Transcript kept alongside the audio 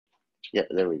Yeah,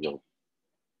 there we go.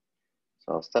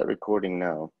 So I'll start recording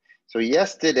now. So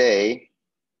yesterday,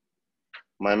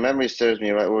 my memory serves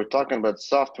me right. We were talking about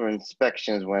software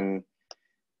inspections when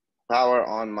power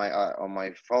on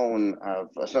my phone,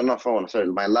 sorry, not phone, sorry,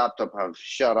 my laptop have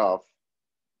shut off.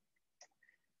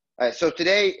 So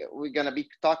today we're gonna be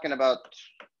talking about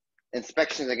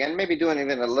inspections again, maybe doing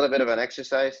even a little bit of an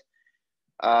exercise.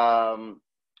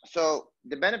 So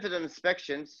the benefit of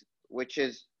inspections, which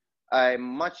is a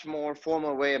much more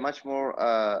formal way, a much more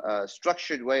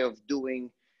structured way of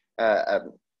doing a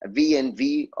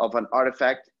V&V of an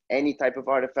artifact, any type of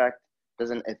artifact,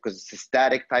 doesn't, because it's a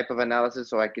static type of analysis,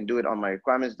 so I can do it on my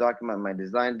requirements document, my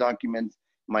design documents,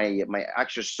 my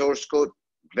actual source code,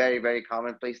 very, very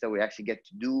commonplace that we actually get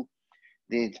to do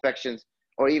the inspections,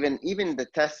 or even the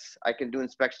tests, I can do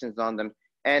inspections on them.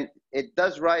 And it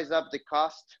does rise up the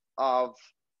cost of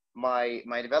my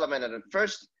development at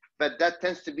first, but that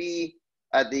tends to be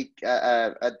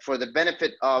for the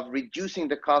benefit of reducing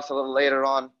the cost a little later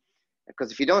on,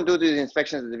 because if you don't do these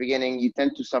inspections at the beginning, you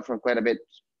tend to suffer quite a bit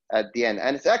at the end.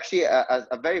 And it's actually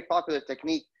a very popular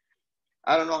technique.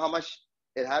 I don't know how much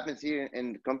it happens here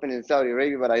in companies in Saudi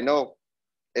Arabia, but I know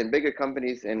in bigger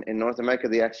companies in North America,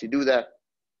 they actually do that,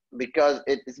 because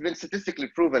it's been statistically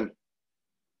proven.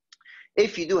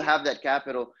 If you do have that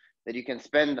capital that you can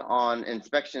spend on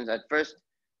inspections at first,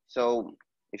 so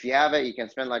if you have it, you can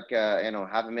spend like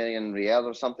 $500,000 riyals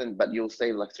or something, but you'll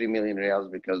save like 3 million riyals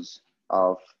because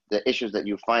of the issues that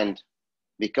you find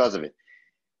because of it.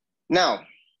 Now,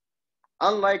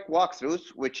 unlike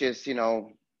walkthroughs, which is,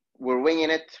 we're winging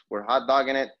it, we're hot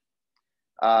dogging it,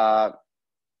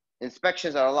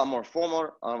 inspections are a lot more formal,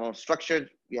 a lot more structured.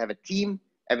 We have a team.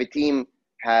 Every team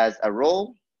has a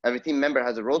role. Every team member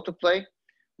has a role to play.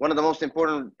 One of the most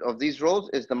important of these roles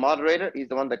is the moderator. He's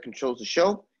the one that controls the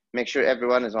show, make sure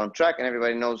everyone is on track and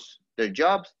everybody knows their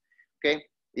jobs. Okay.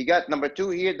 You got number 2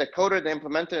 here, the coder, the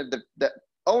implementer, the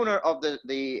owner of the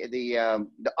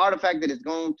artifact that is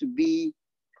going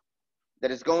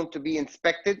to be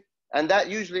inspected. And that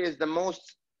usually is the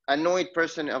most annoyed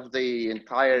person of the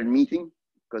entire meeting,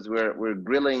 because we're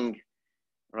grilling,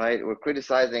 right? We're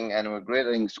criticizing and we're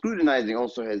grilling, scrutinizing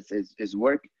also his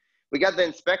work. We got the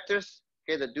inspectors,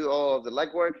 okay, that do all of the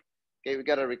legwork. Okay, we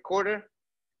got a recorder.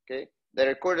 Okay, the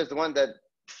recorder is the one that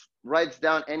writes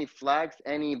down any flags,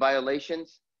 any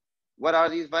violations. What are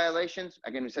these violations?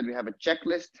 Again, we said we have a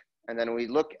checklist, and then we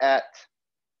look at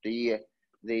the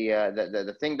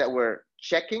thing that we're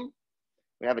checking.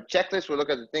 We have a checklist. We look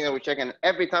at the thing that we're checking.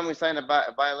 Every time we sign a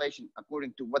violation,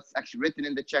 according to what's actually written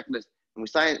in the checklist, and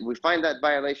we find that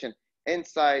violation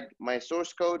inside my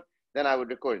source code, then I would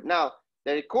record it. Now,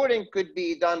 the recording could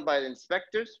be done by the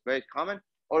inspectors, very common,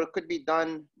 or it could be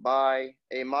done by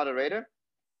a moderator.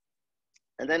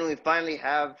 And then we finally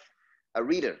have a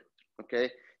reader, okay?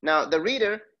 Now, the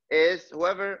reader is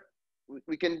whoever,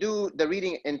 we can do the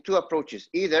reading in 2 approaches.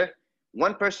 Either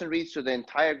one person reads to the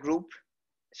entire group,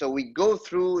 so we go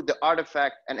through the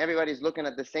artifact and everybody's looking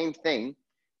at the same thing,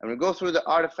 and we go through the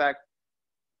artifact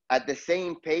at the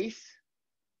same pace,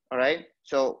 all right?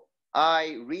 So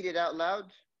I read it out loud,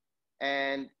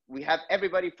 and we have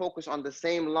everybody focus on the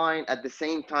same line at the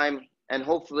same time, and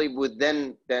hopefully with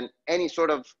then any sort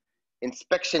of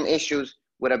inspection issues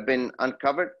would have been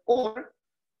uncovered. Or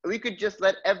we could just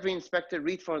let every inspector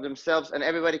read for themselves and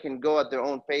everybody can go at their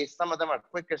own pace. Some of them are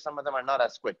quicker, some of them are not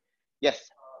as quick. Yes?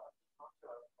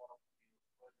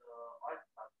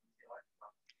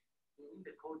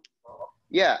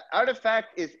 Yeah,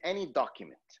 artifact is any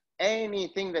document.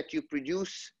 Anything that you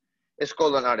produce is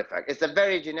called an artifact. It's a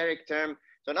very generic term.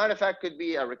 So an artifact could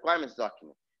be a requirements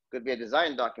document, could be a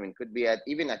design document, could be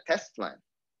even a test plan.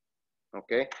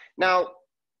 Okay. Now,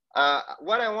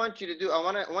 what I want you to do, I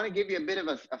want to give you a bit of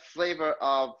a flavor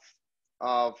of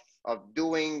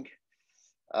doing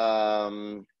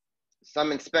some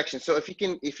inspection. So if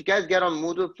you guys get on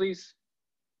Moodle, please.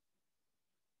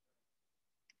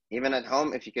 Even at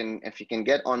home, if you can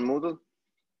get on Moodle.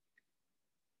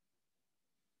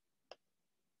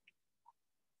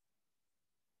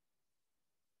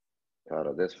 Out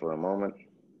of this for a moment.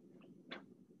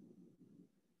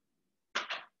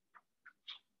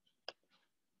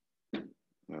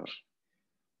 No.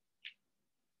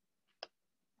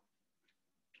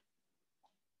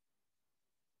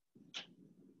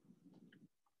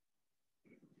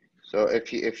 So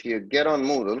if you get on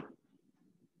Moodle,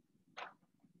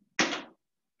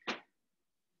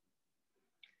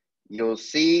 you'll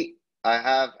see I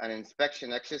have an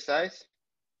inspection exercise.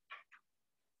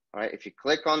 All right, if you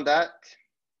click on that,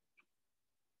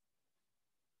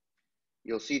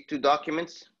 you'll see 2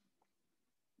 documents.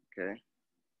 Okay.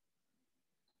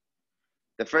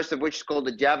 The first of which is called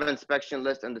the Java inspection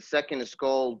list, and the second is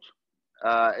called,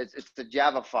 it's the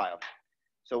Java file.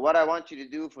 So what I want you to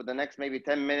do for the next maybe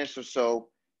 10 minutes or so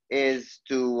is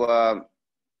to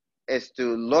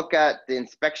look at the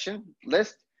inspection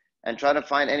list and try to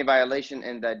find any violation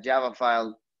in that Java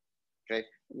file. Okay,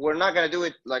 we're not going to do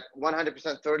it like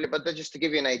 100% thoroughly, but that's just to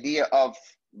give you an idea of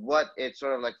what it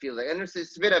sort of like feels like. And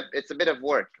it's a bit of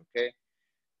work. Okay.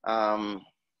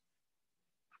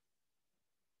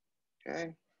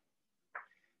 Okay.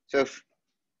 So if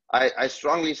I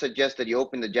strongly suggest that you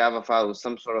open the Java file with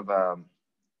some sort of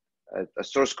a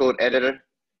source code editor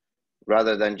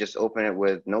rather than just open it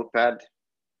with Notepad.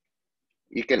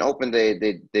 You can open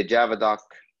the Java doc.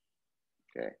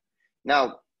 Okay.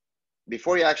 Now,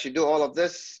 before you actually do all of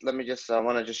this, let me just, I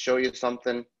want to just show you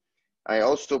something. I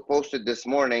also posted this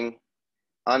morning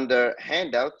under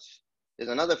handouts. There's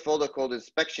another folder called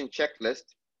inspection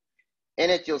checklist. In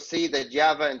it, you'll see the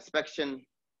Java inspection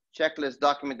checklist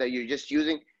document that you're just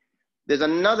using. There's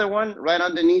another one right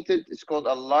underneath it. It's called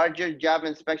a larger Java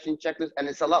inspection checklist, and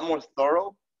it's a lot more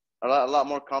thorough, a lot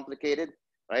more complicated,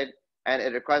 right? And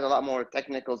it requires a lot more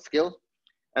technical skill.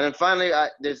 And then finally,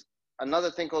 there's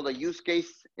another thing called a use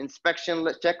case inspection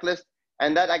checklist.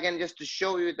 And that, again, just to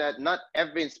show you that not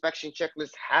every inspection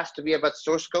checklist has to be about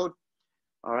source code,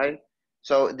 all right?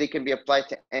 So they can be applied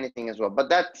to anything as well. But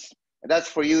that's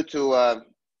for you to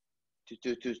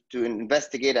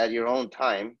investigate at your own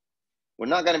time. We're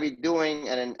not going to be doing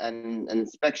an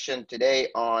inspection today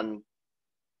on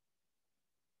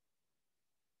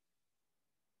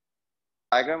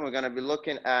diagram. We're going to be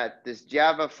looking at this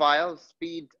Java file,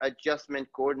 speed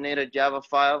adjustment coordinator Java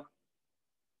file.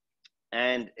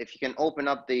 And if you can open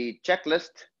up the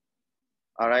checklist,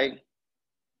 all right,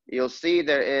 you'll see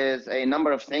there is a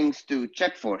number of things to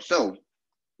check for. So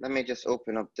let me just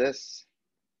open up this.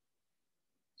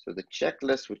 So the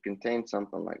checklist would contain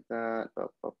something like that,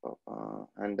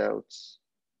 handouts.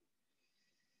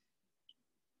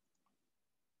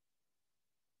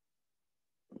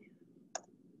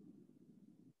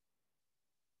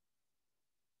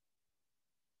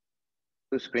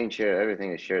 To screen share,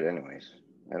 everything is shared anyways.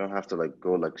 I don't have to like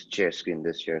go like share screen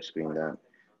this, share screen that.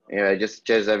 Yeah, it just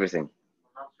shares everything. I'm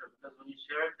not sure because when you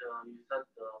shared, you said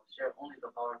share only the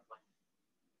PowerPoint.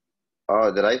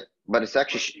 Oh, did I? But it's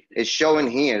actually, it's showing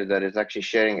here that it's actually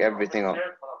sharing everything on.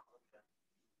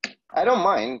 I don't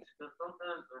mind. Because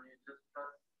sometimes when you just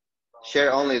press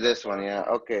share only this one, yeah,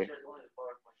 okay.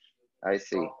 I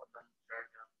see.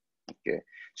 Okay,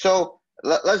 so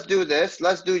let's do this.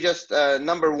 Let's do just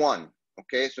number one.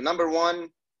 Okay, so number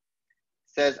one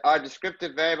says, are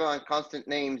descriptive variable and constant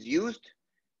names used?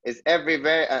 Is every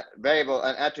variable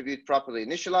and attribute properly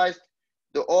initialized?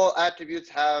 Do all attributes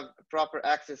have proper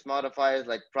access modifiers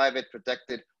like private,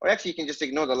 protected? Or actually, you can just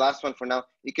ignore the last one for now.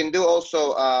 You can do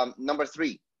also number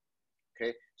three.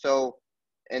 Okay, so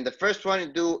in the first one, you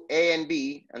do A and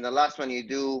B, and the last one, you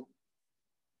do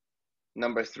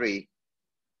number three.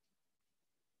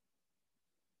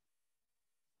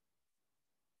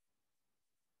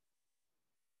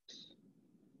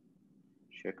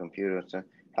 Share computer. So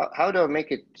how do I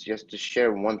make it just to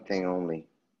share one thing only?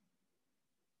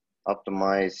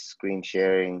 Optimize screen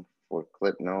sharing for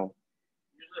clip, no.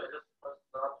 Usually I just press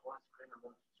that one screen and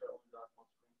then share only that one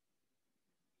screen.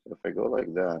 So if I go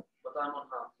like that. But I'm on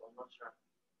Mac, so I'm not sure.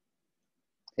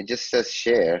 It just says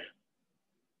share.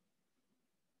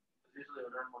 Usually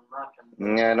when I'm on Mac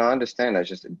and yeah, no, I understand.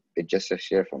 It just says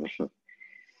share for me.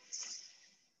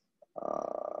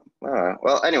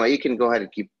 Well, anyway, you can go ahead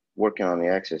and keep working on the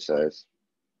exercise.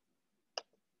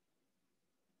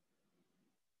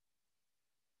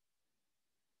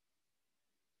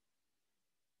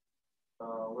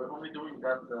 we're only doing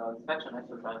that section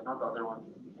exercise, not the other one.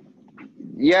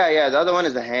 Yeah, the other one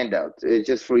is a handout. It's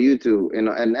just for you to, you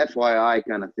know, an FYI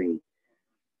kind of thing.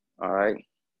 All right.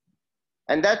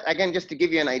 And that, again, just to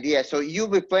give you an idea. So you'll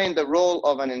be playing the role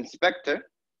of an inspector.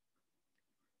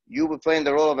 You'll be playing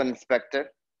the role of an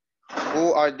inspector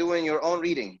who are doing your own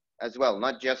reading as well,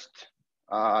 not just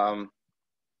the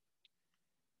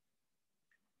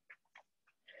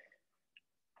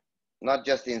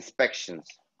inspections.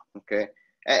 Okay.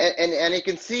 And you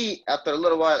can see after a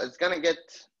little while, it's going to get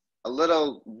a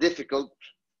little difficult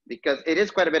because it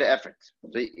is quite a bit of effort.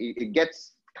 So it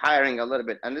gets tiring a little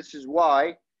bit. And this is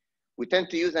why we tend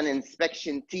to use an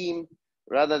inspection team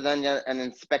rather than an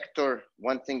inspector,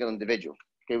 one single individual.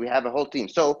 Okay, we have a whole team.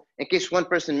 So in case one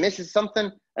person misses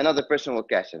something, another person will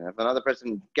catch it. If another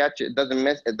person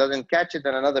doesn't catch it,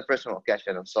 then another person will catch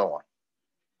it, and so on.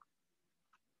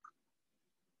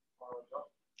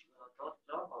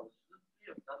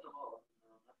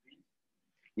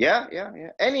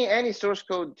 Yeah. Any source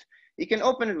code, you can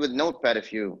open it with Notepad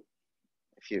if you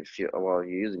well,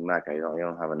 you're using Mac. You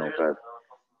don't have a Notepad.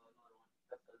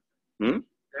 Hmm?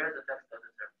 There's a text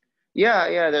editor.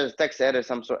 Yeah. There's text editor,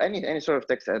 some sort, any sort of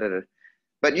text editor.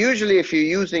 But usually, if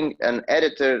you're using an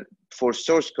editor for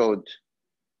source code,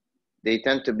 they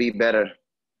tend to be better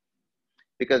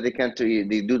because they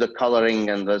do the coloring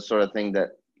and the sort of thing that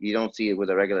you don't see it with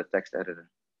a regular text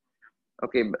editor.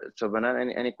 Okay, so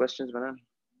Banan, any questions, Banan?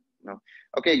 No.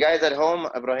 Okay, guys at home,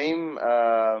 Ibrahim,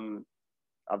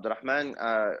 Abdurrahman,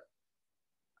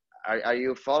 are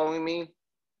you following me?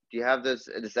 Do you have this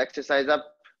exercise up?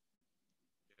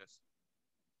 Yes.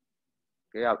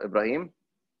 Okay, Ibrahim.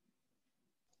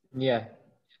 Yeah.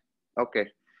 Okay.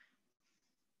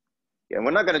 Yeah,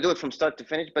 we're not gonna do it from start to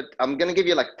finish, but I'm gonna give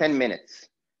you like 10 minutes.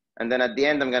 And then at the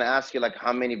end, I'm gonna ask you like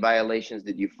how many violations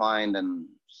did you find and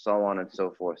so on and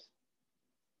so forth.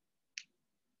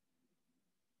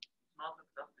 Not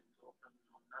accepting to open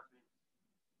on NetBeans.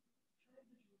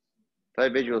 Try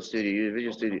Visual Studio. Use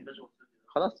Visual Studio. Visual Studio.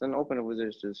 خلاص, then open it with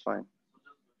this. It's fine.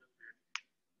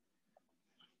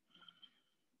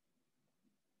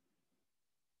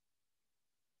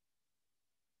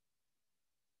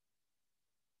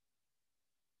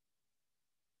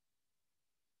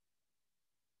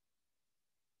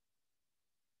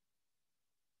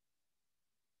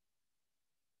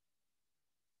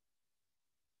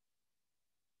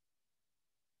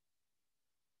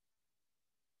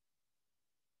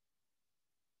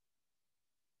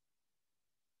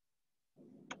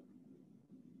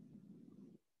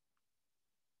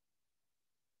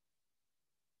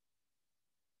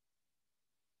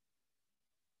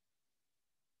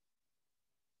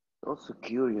 Also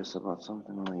curious about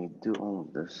something when you do all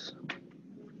of this.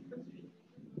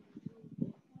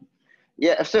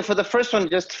 Yeah, so for the first one,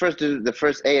 just first do the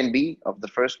first A and B of the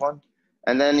first one,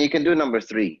 and then you can do number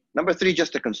 3. Number 3,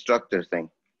 just a constructor thing.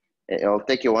 It'll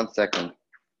take you 1 second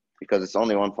because it's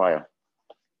only one file.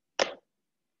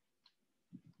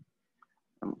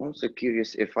 I'm also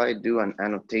curious if I do an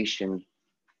annotation.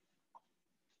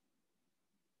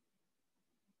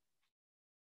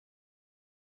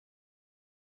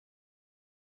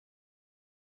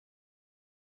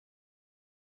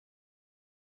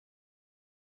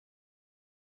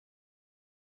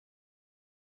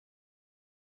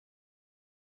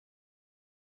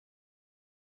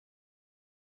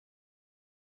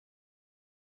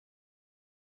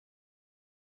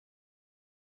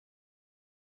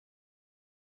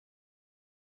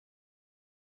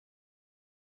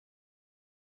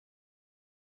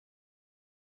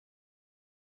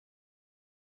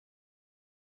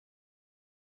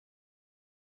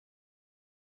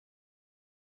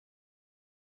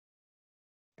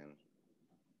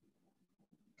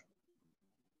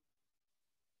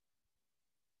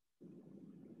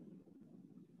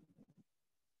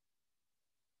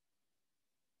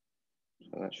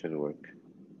 So that should work.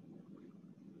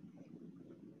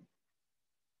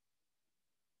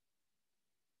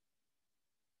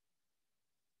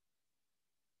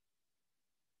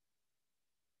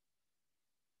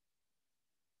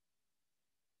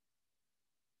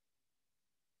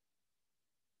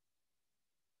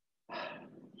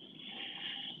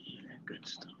 Good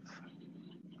stuff.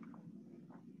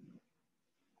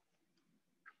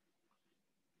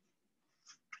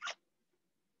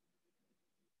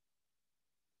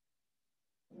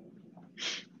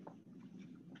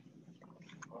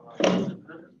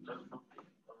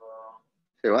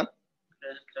 Say what?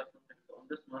 Let's check something. So on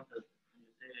this method, when you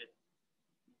say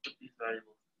you put these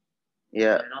variables,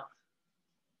 Yeah, they're not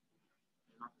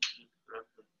introduced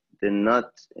correctly. they're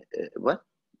not, what?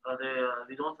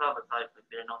 They don't have a type. Like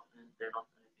they're not anything.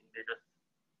 They just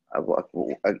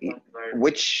variables.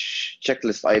 Which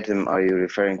checklist item are you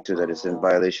referring to that is in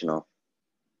violation of?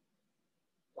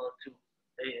 Two.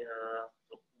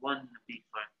 So one big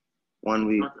file. One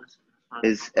we Not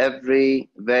is every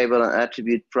variable and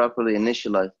attribute properly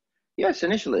initialized? Yes,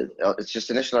 initialized. It's just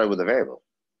initialized with a variable.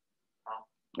 Oh.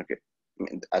 Okay. I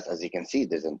mean, as you can see,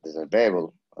 there's a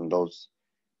variable on those.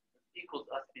 Equals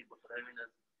SP, but I mean,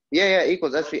 Yeah,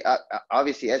 equals SV.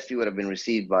 Obviously, SV would have been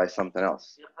received by something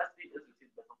else. yeah, SP is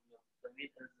received by something else. The mean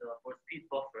is for speed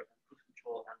buffer and cruise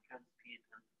control and trend speed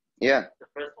and Yeah. the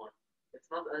first one. It's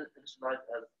not initialized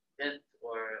as int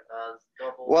or as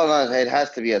double. Well, no, it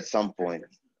has to be at some point.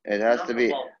 It has to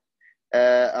be,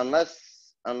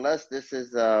 unless this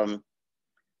is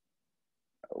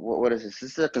what is this?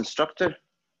 This is a constructor.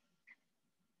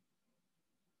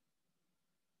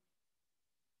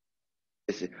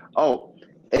 Oh,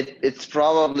 it's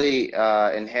probably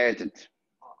inherited.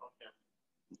 Oh,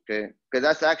 okay. Okay, because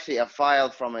that's actually a file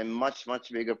from a much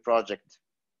bigger project.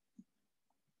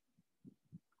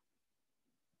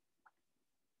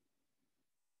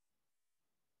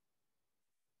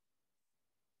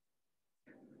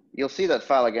 You'll see that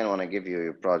file again when I give you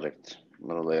your project a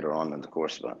little later on in the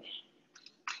course, but.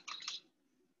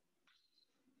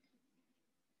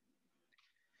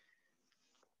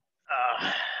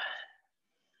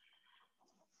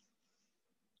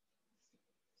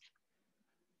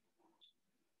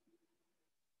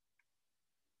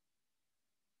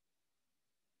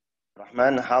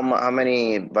 Rahman, how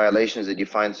many violations did you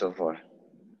find so far?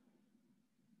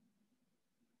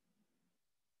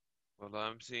 Well,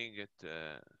 I'm seeing it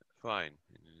fine.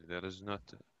 There is not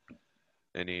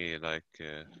any like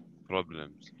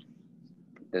problems.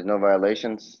 There's no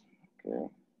violations? Okay.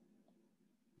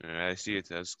 I see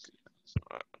it as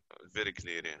uh, very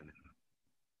clear. يعني.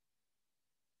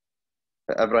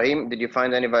 Ibrahim, did you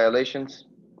find any violations?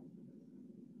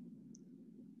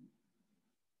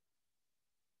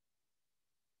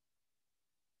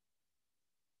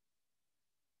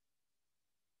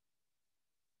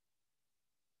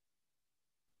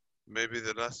 Maybe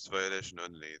the last violation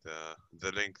only,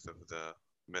 the length of the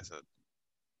method.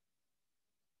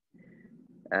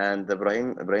 And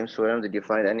Ibrahim Suhaim, did you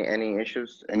find any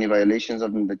issues, any violations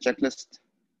of the checklist?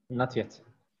 Not yet.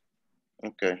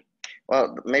 Okay.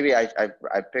 Well, maybe I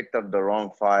picked up the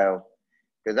wrong file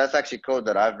because that's actually code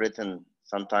that I've written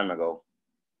some time ago.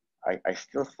 I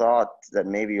still thought that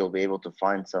maybe you'll be able to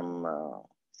find some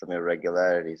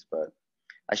irregularities, but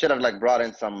I should have like brought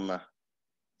in some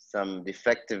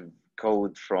defective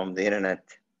code from the internet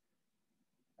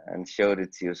and showed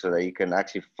it to you so that you can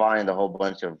actually find a whole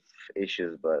bunch of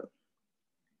issues. But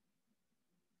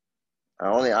I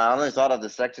only thought of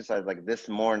this exercise like this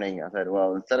morning. I said,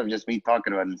 well, instead of just me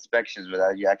talking about inspections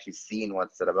without you actually seeing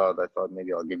what's it about, I thought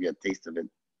maybe I'll give you a taste of it.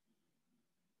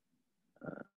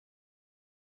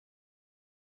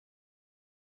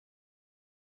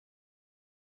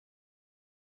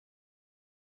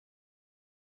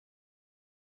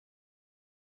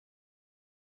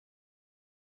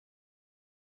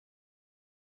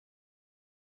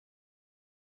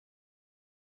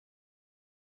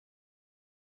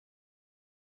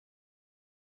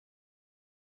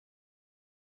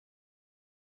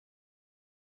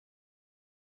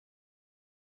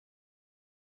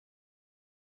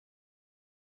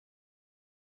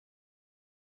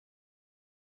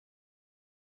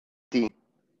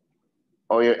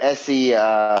 Or your SE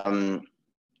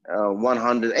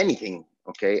 100, anything,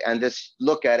 okay? And just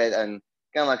look at it and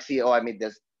kind of like see, oh, I made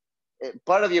this.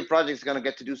 Part of your project is going to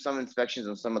get to do some inspections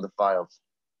on some of the files.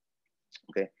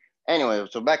 Okay. Anyway,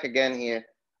 so back again here.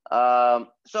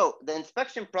 So the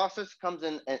inspection process comes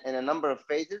in a number of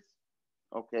phases.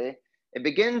 Okay. It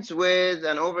begins with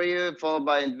an overview followed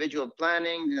by individual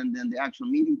planning, and then the actual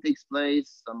meeting takes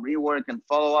place, some rework and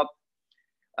follow up.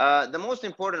 The most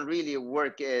important really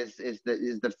work is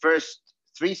the first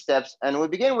 3 steps, and we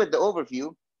begin with the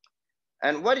overview.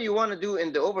 And what you want to do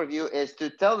in the overview is to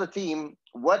tell the team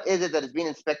what is it that is being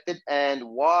inspected and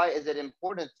why is it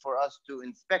important for us to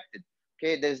inspect it.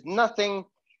 Okay, there's nothing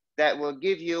that will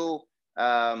give you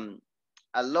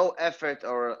a low effort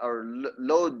or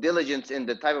low diligence in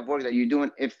the type of work that you're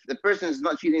doing if the person is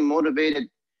not feeling motivated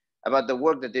about the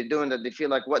work that they're doing, that they feel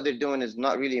like what they're doing is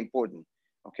not really important.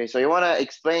 Okay, so you want to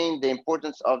explain the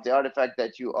importance of the artifact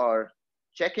that you are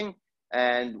checking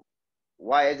and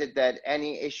why is it that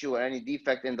any issue or any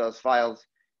defect in those files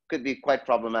could be quite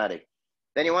problematic.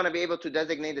 Then you want to be able to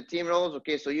designate the team roles.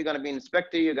 Okay, so you're going to be an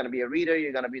inspector, you're going to be a reader,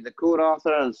 you're going to be the code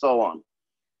author, and so on.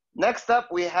 Next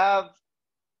up, we have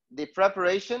the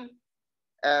preparation,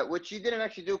 which you didn't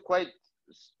actually do quite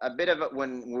a bit of it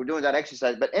when we were doing that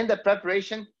exercise. But in the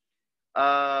preparation,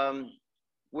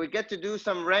 we get to do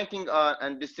some ranking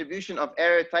and distribution of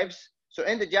error types. So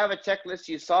in the Java checklist,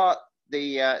 you saw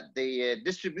the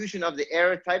distribution of the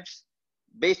error types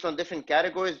based on different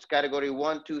categories, category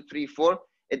 1, 2, 3, 4.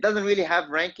 It doesn't really have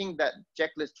ranking, that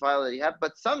checklist file that you have,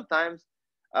 but sometimes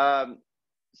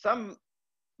some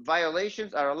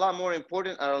violations are a lot more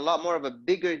important, are a lot more of a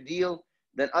bigger deal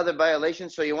than other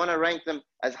violations. So you want to rank them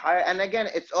as higher. And again,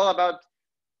 it's all about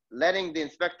letting the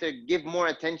inspector give more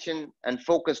attention and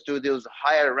focus to those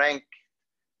higher rank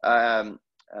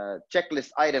checklist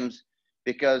items,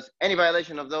 because any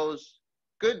violation of those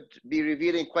could be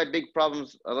revealing quite big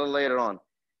problems a little later on.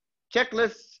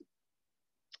 Checklists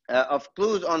of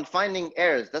clues on finding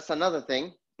errors, that's another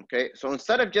thing. Okay, so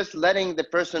instead of just letting the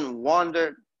person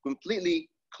wander completely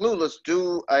clueless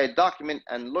to a document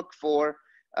and looking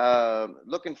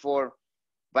for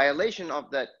violation of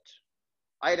that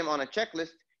item on a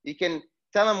checklist, you can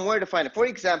tell them where to find it. For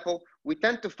example, we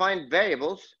tend to find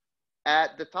variables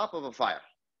at the top of a file.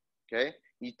 Okay,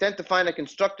 you tend to find a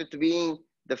constructor to being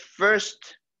the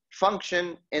first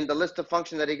function in the list of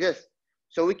functions that exist.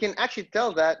 So we can actually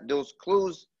tell that those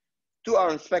clues to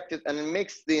our inspectors, and it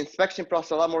makes the inspection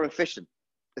process a lot more efficient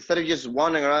instead of just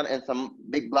wandering around in some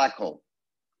big black hole.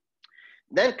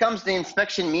 Then comes the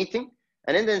inspection meeting,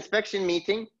 and in the inspection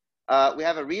meeting, we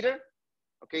have a reader.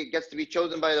 Okay, it gets to be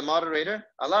chosen by the moderator.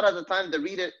 A lot of the time, the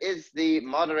reader is the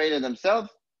moderator themselves.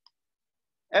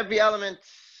 Every element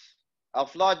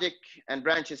of logic and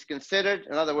branch is considered.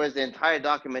 In other words, the entire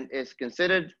document is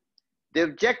considered. The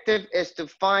objective is to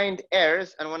find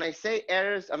errors. And when I say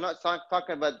errors, I'm not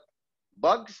talking about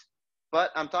bugs, but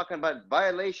I'm talking about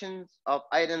violations of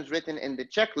items written in the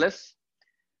checklist.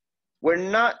 We're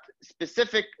not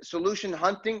specific solution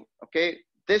hunting, okay?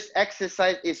 This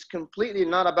exercise is completely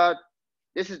not about,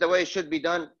 this is the way it should be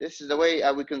done. This is the way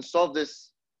we can solve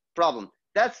this problem.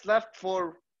 That's left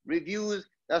for reviews.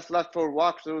 That's left for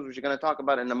walkthroughs, which we're going to talk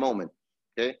about in a moment,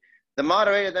 okay? The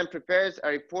moderator then prepares a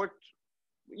report,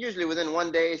 usually within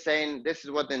 1 day, saying this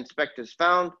is what the inspectors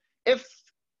found.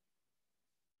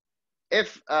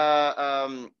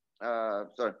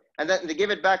 Sorry, and then they give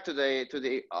it back to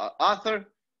the author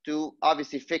to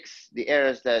obviously fix the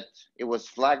errors that it was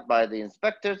flagged by the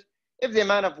inspectors. If the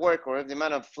amount of work or if the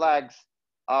amount of flags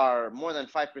are more than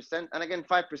 5%, and again,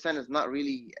 5% is not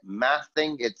really a math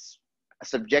thing, it's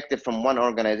subjective from one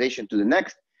organization to the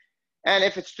next. And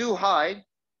if it's too high,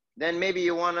 then maybe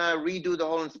you want to redo the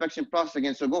whole inspection process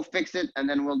again. So go fix it, and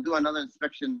then we'll do another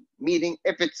inspection meeting.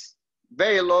 If it's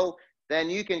very low, then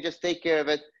you can just take care of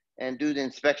it and do the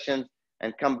inspection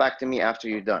and come back to me after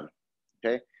you're done,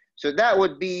 okay? So that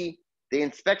would be the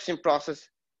inspection process.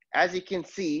 As you can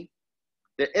see,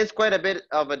 there is quite a bit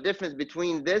of a difference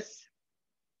between this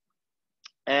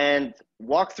and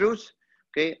walkthroughs,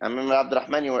 okay? I remember,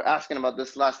 Abdurrahman, you were asking about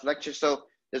this last lecture. So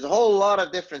there's a whole lot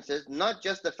of differences, not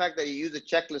just the fact that you use a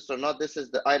checklist or not. This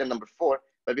is the item number 4.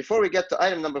 But before we get to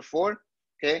item number 4,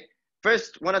 okay,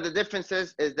 first, one of the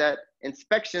differences is that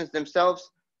inspections themselves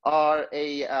are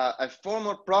a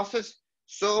formal process.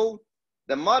 So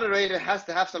the moderator has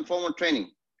to have some formal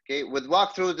training, okay? With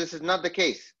walkthroughs, this is not the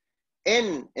case.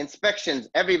 In inspections,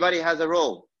 everybody has a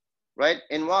role, right?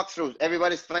 In walkthroughs,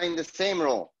 everybody's playing the same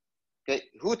role, okay?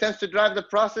 Who tends to drive the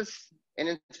process in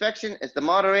inspection? It's the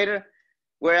moderator.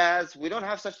 Whereas we don't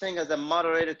have such thing as a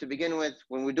moderator to begin with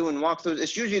when we're doing walkthroughs.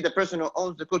 It's usually the person who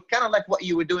owns the code, kind of like what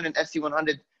you were doing in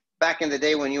SC100 back in the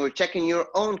day when you were checking your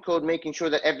own code, making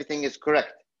sure that everything is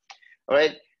correct, all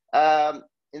right?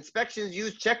 Inspections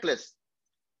use checklists,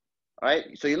 all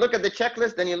right? So you look at the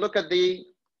checklist, then you look at the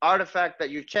artifact that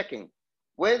you're checking.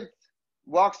 With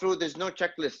walkthrough, there's no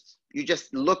checklist. You're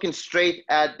just looking straight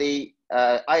at the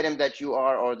item that you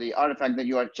are, or the artifact that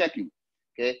you are checking,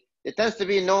 okay? There tends to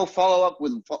be no follow-up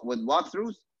with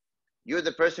walkthroughs. You're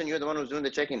the one who's doing the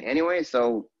checking anyway.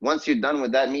 So once you're done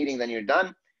with that meeting, then you're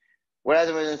done.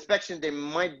 Whereas with inspection, there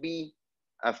might be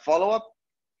a follow-up.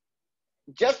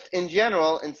 Just in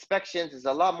general, inspections is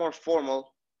a lot more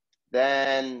formal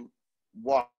than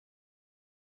walk.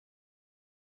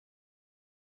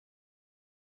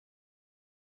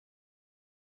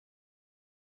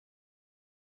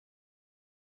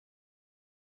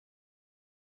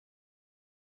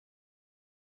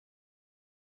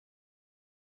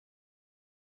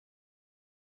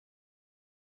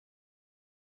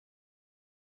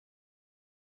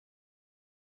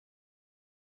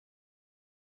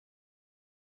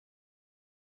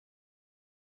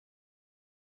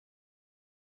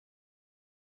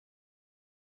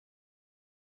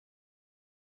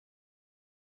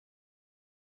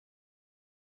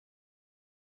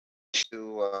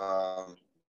 To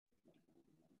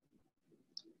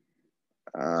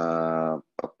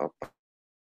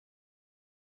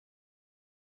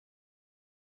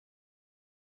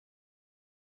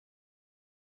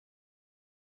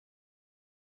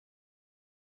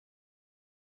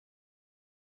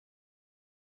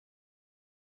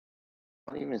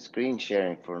not even screen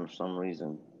sharing for some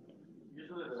reason.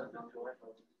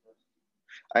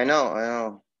 I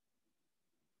know.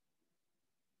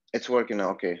 It's working now.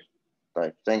 Okay.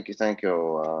 Right. Thank you.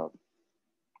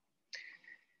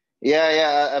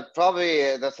 Yeah.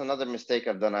 Probably that's another mistake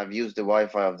I've done. I've used the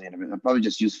Wi-Fi of the internet. I'll probably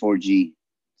just use 4G.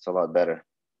 It's a lot better.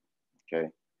 Okay.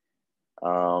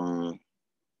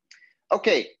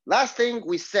 Okay. Last thing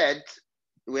we said,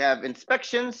 we have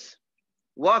inspections,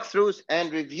 walkthroughs,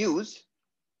 and reviews.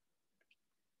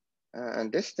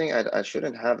 And this thing I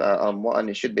shouldn't have and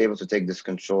you should be able to take this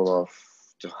control off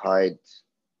to hide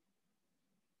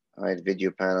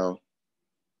video panel.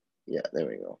 Yeah, there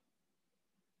we go.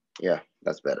 Yeah,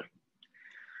 that's better.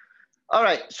 All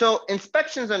right, so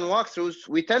inspections and walkthroughs,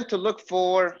 we tend to look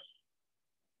for,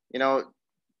 did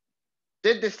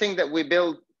this thing that we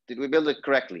build, did we build it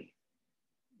correctly?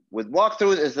 With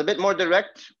walkthroughs, it's a bit more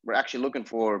direct. We're actually looking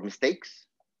for mistakes,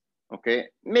 okay?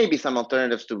 Maybe some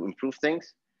alternatives to improve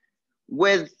things.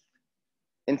 With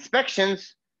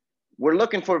inspections, we're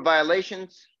looking for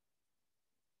violations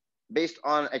based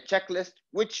on a checklist,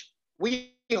 which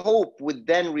we hope would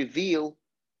then reveal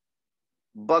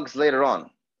bugs later on,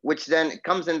 which then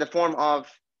comes in the form of,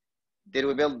 did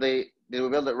we build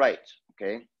it right,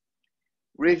 okay?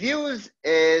 Reviews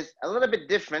is a little bit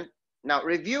different. Now,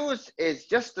 reviews is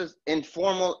just as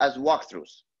informal as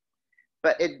walkthroughs,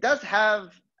 but it does have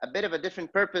a bit of a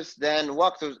different purpose than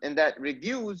walkthroughs in that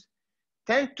reviews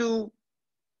tend to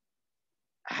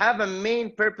have a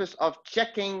main purpose of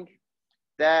checking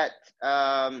that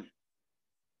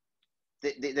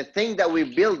the thing that we're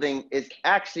building is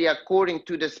actually according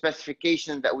to the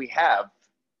specification that we have,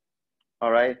 all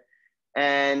right?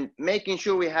 And making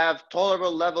sure we have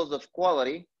tolerable levels of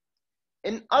quality.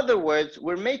 In other words,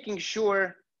 we're making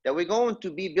sure that we're going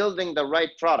to be building the right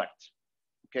product,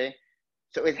 okay?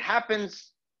 So it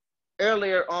happens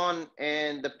earlier on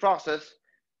in the process,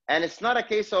 and it's not a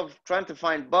case of trying to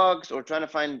find bugs or trying to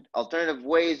find alternative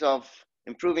ways of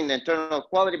improving the internal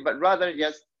quality, but rather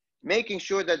just making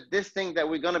sure that this thing that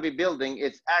we're going to be building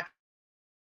is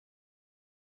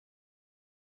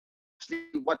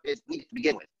actually what is needed to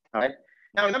begin with, all right?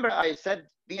 Now, remember I said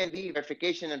V&V,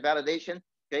 verification and validation,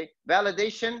 okay?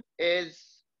 Validation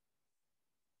is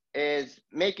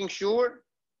making sure,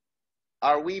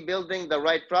 are we building the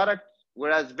right product?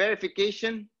 Whereas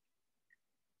verification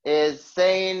is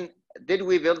saying, did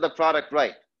we build the product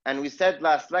right? And we said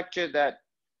last lecture that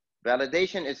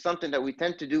validation is something that we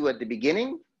tend to do at the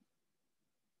beginning,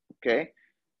 okay?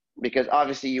 Because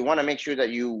obviously you want to make sure that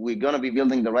we're going to be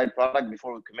building the right product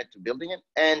before we commit to building it.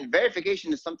 And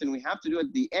verification is something we have to do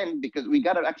at the end because we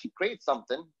got to actually create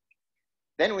something.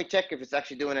 Then we check if it's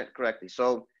actually doing it correctly.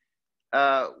 So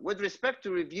with respect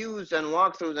to reviews and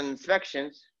walkthroughs and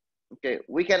inspections, okay,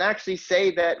 we can actually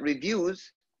say that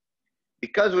reviews,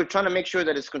 because we're trying to make sure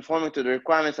that it's conforming to the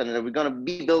requirements and that we're going to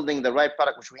be building the right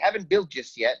product, which we haven't built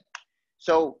just yet.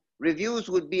 So reviews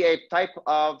would be a type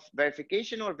of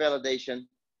verification or validation.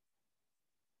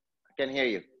 I can hear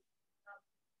you.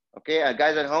 Okay,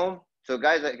 guys at home. So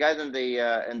guys in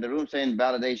the room saying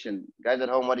validation. Guys at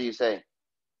home, what do you say?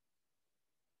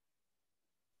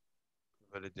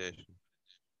 Validation.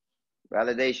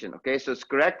 Validation. Okay, so it's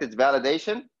correct. It's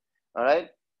validation. All right.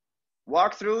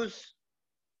 Walkthroughs.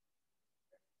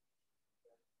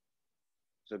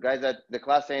 So guys at the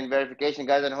class saying verification.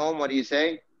 Guys at home, what do you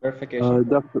say? Verification.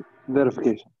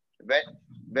 Verification.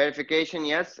 Verification,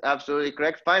 yes, absolutely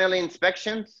correct. Finally,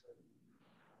 inspections.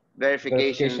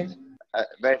 Verification.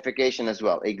 Verification as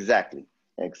well. Exactly.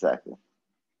 Exactly.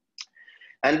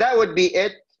 And that would be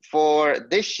it for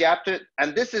this chapter.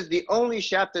 And this is the only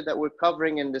chapter that we're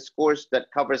covering in this course that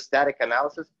covers static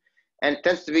analysis and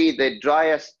tends to be the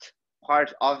driest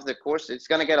part of the course. It's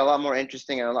going to get a lot more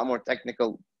interesting and a lot more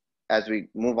technical as we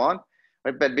move on.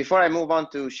 But before I move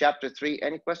on to chapter 3,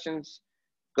 any questions?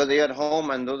 Because you're at home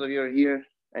and those of you who are here,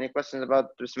 any questions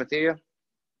about this material?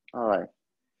 All right.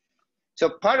 So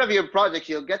part of your project,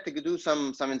 you'll get to do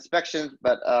some inspections,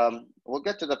 but we'll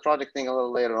get to the project thing a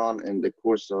little later on in the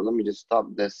course. So let me just stop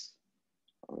this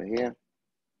over here.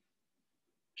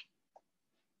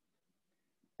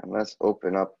 And let's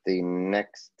open up the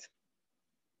next.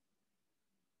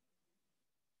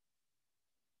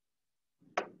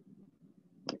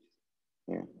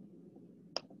 Yeah.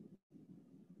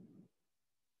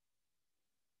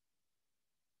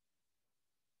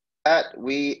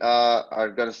 We are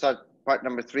going to start part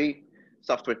number 3,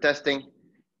 software testing,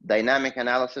 dynamic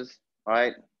analysis. All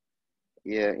right.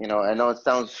 Yeah, you know, I know it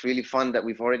sounds really fun that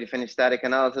we've already finished static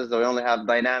analysis, so we only have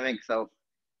dynamic. So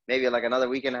maybe like another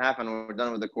week and a half and we're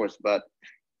done with the course. But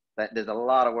there's a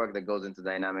lot of work that goes into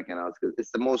dynamic analysis because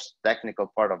it's the most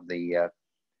technical part of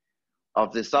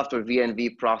the software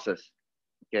V&V process.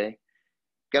 Okay,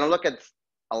 gonna look at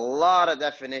a lot of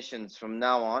definitions from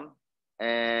now on,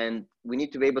 and we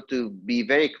need to be able to be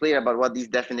very clear about what these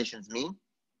definitions mean.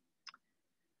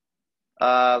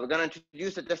 We're gonna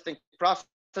introduce the testing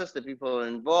process, the people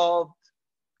involved.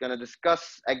 Gonna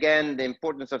discuss again the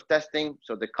importance of testing,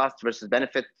 so the cost versus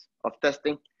benefit of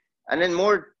testing, and then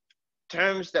more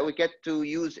terms that we get to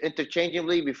use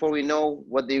interchangeably before we know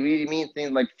what they really mean,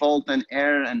 things like fault and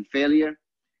error and failure.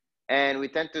 And we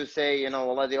tend to say, you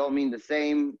know, well, they all mean the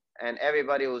same, and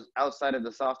everybody who's outside of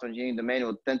the software engineering domain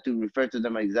will tend to refer to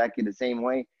them exactly the same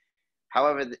way.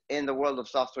 However, in the world of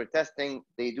software testing,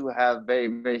 they do have very,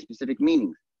 very specific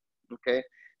meanings, okay?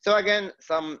 So again,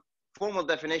 some formal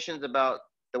definitions about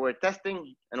the word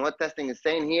testing and what testing is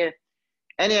saying here.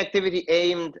 Any activity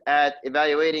aimed at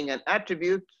evaluating an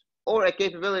attribute or a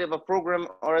capability of a program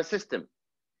or a system.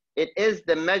 It is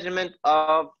the measurement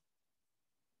of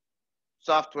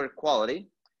software quality.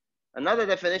 Another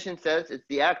definition says it's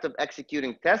the act of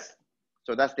executing tests.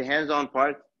 So that's the hands-on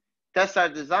part. Tests are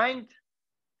designed.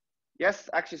 Yes,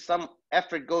 actually some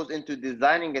effort goes into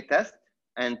designing a test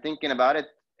and thinking about it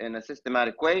in a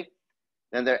systematic way.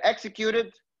 Then they're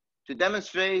executed to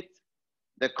demonstrate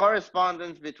the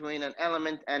correspondence between an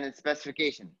element and its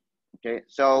specification. Okay,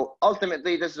 so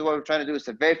ultimately this is what we're trying to do. It's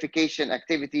a verification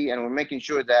activity, and we're making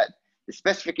sure that the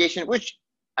specification, which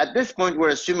at this point we're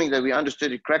assuming that we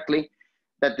understood it correctly,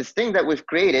 that this thing that we've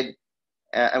created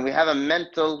and we have a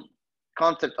mental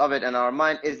concept of it in our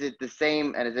mind, is it the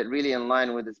same and is it really in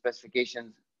line with the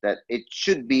specifications that it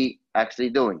should be actually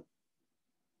doing?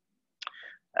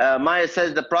 Maya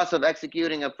says the process of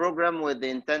executing a program with the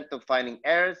intent of finding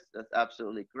errors. That's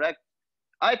absolutely correct.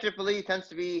 IEEE tends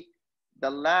to be the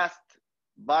last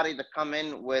body to come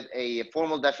in with a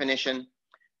formal definition,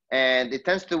 and it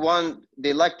tends to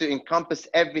they like to encompass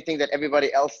everything that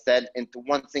everybody else said into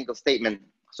one single statement.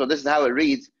 So this is how it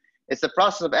reads. It's the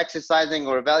process of exercising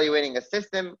or evaluating a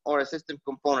system or a system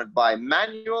component by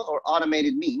manual or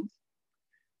automated means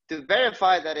to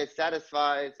verify that it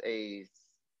satisfies a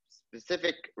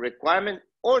specific requirement,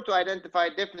 or to identify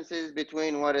differences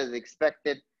between what is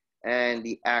expected and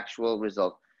the actual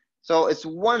result. So it's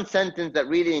one sentence that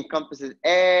really encompasses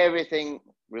everything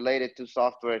related to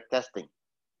software testing.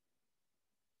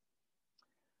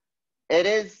 It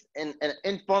is, in an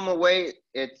informal way,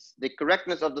 it's the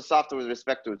correctness of the software with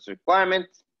respect to its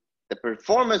requirements, the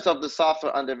performance of the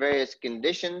software under various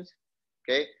conditions.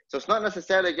 Okay, so it's not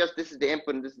necessarily just this is the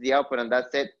input and this is the output and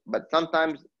that's it, but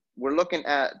sometimes we're looking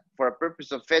at, for a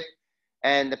purpose of fit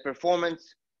and the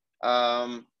performance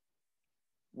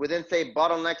within, say,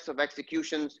 bottlenecks of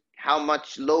executions, how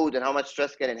much load and how much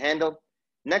stress can it handle.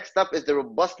 Next up is the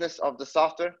robustness of the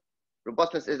software.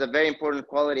 Robustness is a very important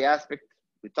quality aspect.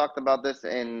 We talked about this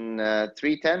in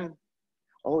 310.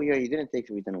 Oh yeah, you didn't take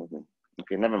 310 with me.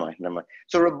 Okay, never mind.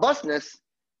 So robustness,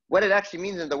 what it actually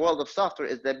means in the world of software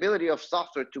is the ability of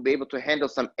software to be able to handle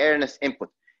some erroneous input.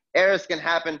 Errors can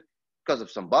happen because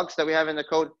of some bugs that we have in the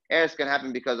code. Errors can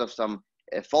happen because of some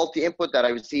faulty input that I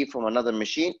receive from another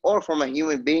machine or from a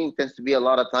human being. It tends to be a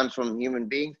lot of times from human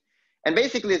beings. And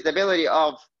basically it's the ability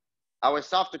of our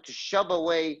software to shove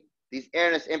away these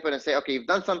erroneous input and say, okay, you've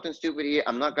done something stupid here.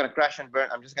 I'm not going to crash and burn.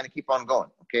 I'm just going to keep on going.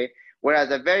 Okay.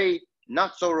 Whereas a very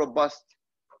not so robust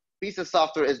piece of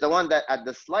software is the one that at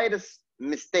the slightest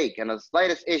mistake and the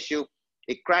slightest issue,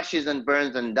 it crashes and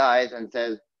burns and dies and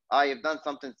says, oh, you've done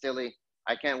something silly.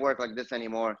 I can't work like this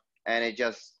anymore. And it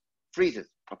just freezes.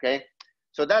 Okay.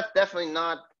 So that's definitely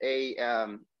not a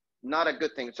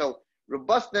good thing. So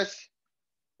robustness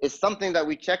is something that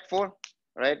we check for,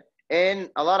 right? In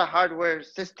a lot of hardware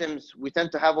systems, we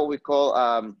tend to have what we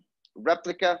call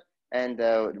replica and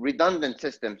redundant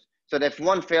systems. So that if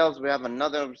one fails, we have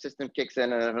another system kicks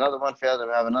in, and if another one fails,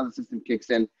 we have another system kicks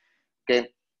in, okay?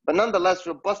 But nonetheless,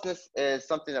 robustness is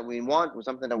something that we want, or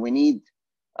something that we need.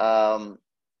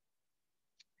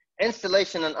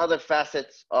 Installation and other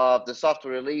facets of the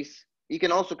software release, you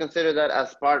can also consider that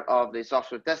as part of the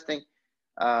software testing.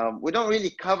 We don't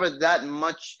really cover that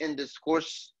much in this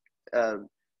course. A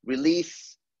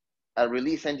release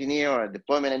engineer or a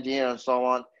deployment engineer and so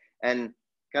on, and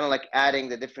kind of like adding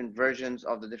the different versions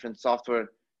of the different software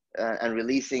and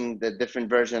releasing the different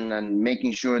version and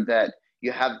making sure that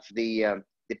you have the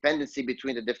dependency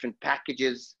between the different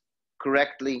packages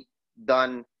correctly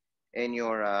done in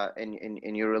your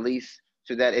in your release,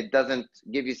 so that it doesn't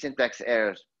give you syntax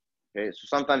errors. Okay, so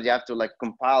sometimes you have to like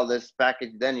compile this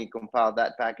package, then you compile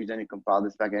that package, then you compile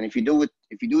this package, and if you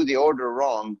do the order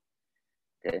wrong,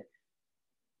 okay,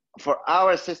 for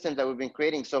our systems that we've been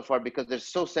creating so far, because they're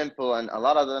so simple and a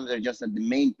lot of them are just at the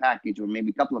main package or maybe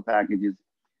a couple of packages,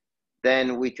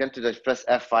 then we tend to just press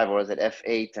F5 or is it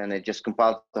F8 and it just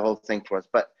compiles the whole thing for us.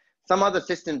 But some other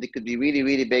systems, they could be really,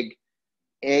 really big,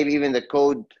 maybe even the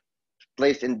code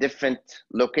placed in different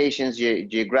locations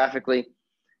geographically.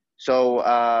 So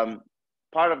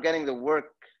part of getting the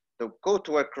code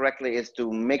to work correctly is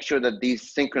to make sure that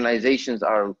these synchronizations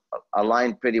are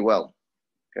aligned pretty well.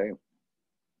 Okay.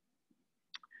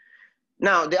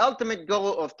 Now, the ultimate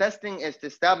goal of testing is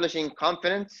establishing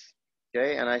confidence.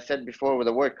 Okay, and I said before, with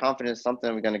the word confidence, is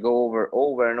something we're going to go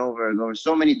over and over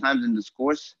so many times in this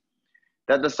course,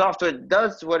 that the software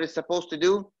does what it's supposed to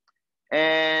do.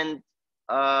 And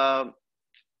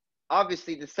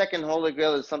obviously, the second holy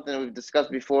grail is something we've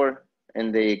discussed before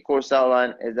in the course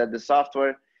outline, is that the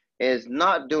software is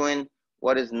not doing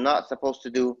what it's not supposed to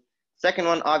do. Second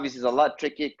one, obviously, is a lot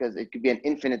trickier because it could be an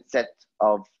infinite set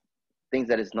of things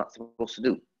that it's not supposed to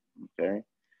do, okay?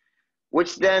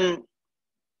 Which then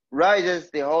rises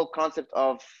the whole concept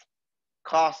of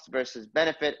cost versus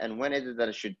benefit, and when is it that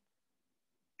I should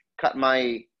cut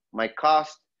my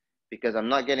cost because I'm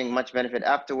not getting much benefit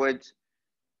afterwards.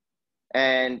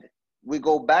 And we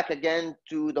go back again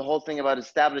to the whole thing about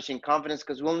establishing confidence,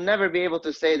 because we'll never be able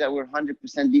to say that we're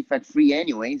 100% defect free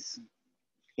anyways.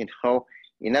 You know,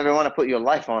 you never want to put your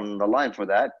life on the line for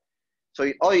that. So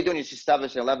all you're doing is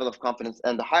establish a level of confidence,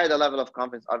 and the higher the level of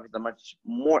confidence, obviously, the much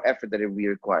more effort that it will be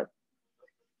required.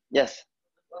 Yes.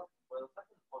 Well,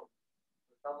 second point,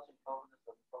 establishing confidence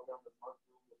that the program does not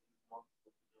do what it's supposed to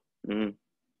do. Mm-hmm.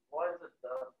 Why is it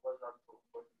that? Why is that so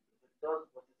important? If it does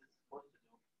what it is supposed to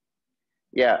do.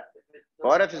 Yeah. If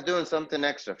What if it's doing something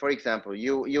extra? For example,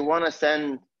 you want to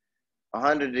send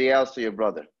 100 riyals to your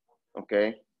brother,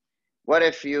 okay? What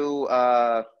if you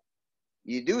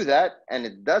do that, and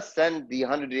it does send the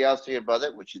 100 riyals to your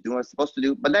brother, which is doing what it's supposed to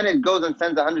do, but then it goes and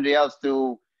sends 100 riyals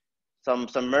to some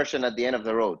merchant at the end of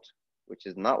the road, which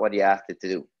is not what you asked it to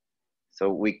do. So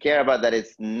we care about that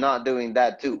it's not doing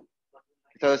that too.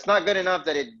 So it's not good enough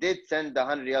that it did send the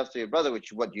 100 riyals to your brother,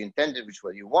 which is what you intended, which is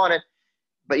what you wanted,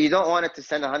 but you don't want it to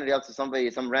send 100 riyals to somebody,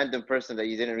 some random person that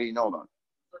you didn't really know about.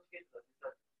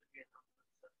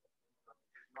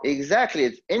 Exactly,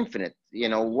 it's infinite. You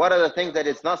know, what are the things that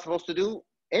it's not supposed to do?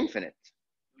 Infinite.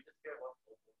 We just care about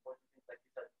the important things, like you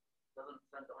said, doesn't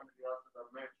send 100 riyals to the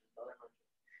merchant, the other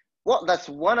merchant. Well, that's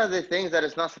one of the things that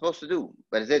it's not supposed to do.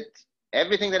 But is it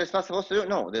everything that it's not supposed to do?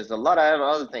 No, there's a lot of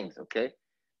other things, okay?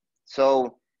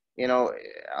 So, you know,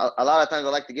 a lot of times I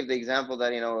like to give the example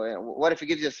that, you know, what if it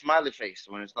gives you a smiley face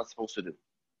when it's not supposed to do?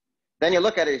 Then you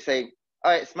look at it and say,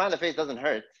 all right, smiley face doesn't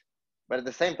hurt. But at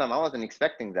the same time, I wasn't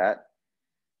expecting that.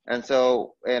 And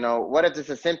so, you know, what if it's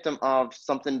a symptom of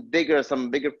something bigger, some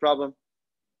bigger problem?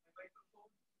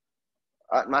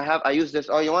 I use this.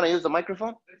 Oh, you want to use the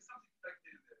microphone?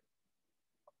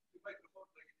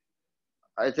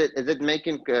 Is it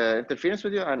making interference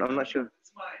with you? I'm not sure.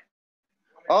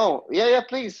 Oh, yeah,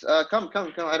 please. Come.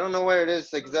 I don't know where it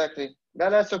is exactly.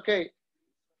 That's okay.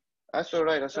 That's all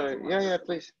right. Yeah,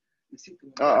 please.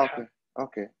 Oh,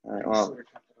 okay. All right. Wow.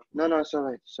 No, it's all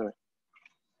right. Sorry.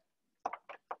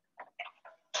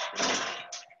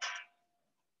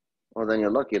 Well, then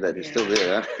you're lucky that he's still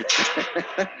there,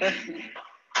 huh?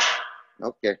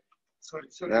 Okay. Sorry.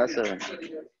 That's all right.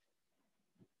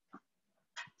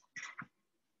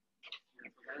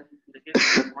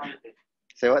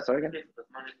 Say what? Sorry again?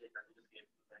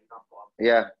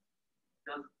 Yeah.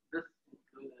 Does this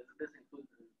include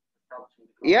establishing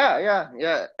the Yeah.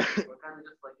 We're kind of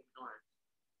just like ignore it.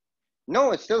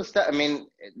 No, it's still. I mean,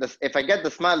 if I get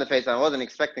the smiley face, I wasn't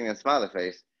expecting a smiley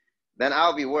face, then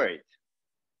I'll be worried.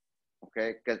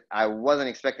 Okay, because I wasn't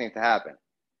expecting it to happen.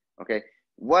 Okay,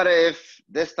 what if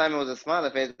this time it was a smiley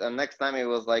face and next time it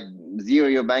was like zero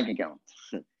your bank account,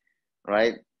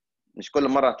 right? مش كل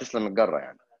مرة تسلم الجرة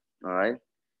يعني. All right.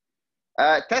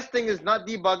 Testing is not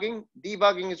debugging.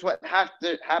 Debugging is what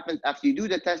happens after you do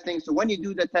the testing. So when you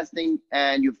do the testing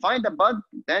and you find a bug,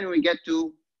 then we get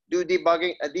to do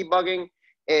debugging. Debugging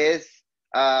is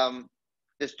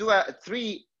there's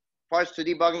three parts to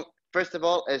debugging. First of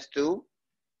all, is to,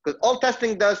 because all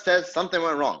testing says something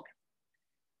went wrong.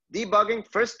 Debugging,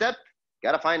 first step,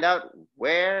 gotta find out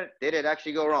where did it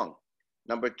actually go wrong.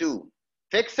 Number two,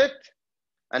 fix it.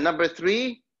 And number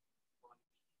three,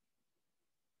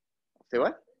 say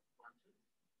what?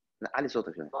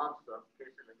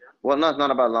 Well, no, it's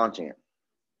not about launching it.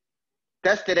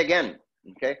 Test it again,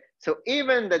 okay? So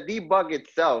even the debug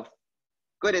itself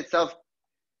could itself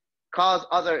cause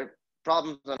other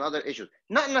problems and other issues.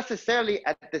 Not necessarily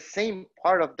at the same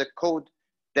part of the code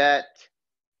that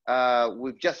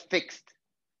we've just fixed,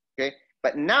 okay?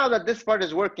 But now that this part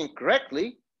is working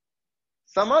correctly,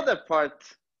 some other part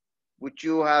which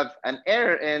you have an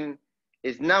error in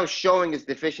is now showing its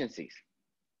deficiencies,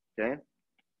 okay?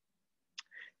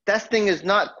 Testing is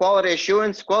not quality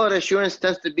assurance. Quality assurance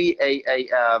tends to be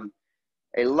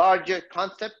a larger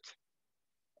concept,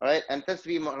 right? And tends to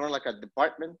be more like a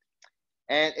department.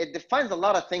 And it defines a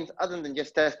lot of things other than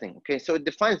just testing, okay? So it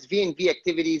defines V&V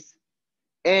activities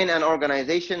in an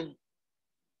organization.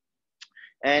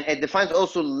 And it defines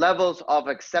also levels of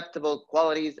acceptable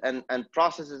qualities and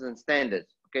processes and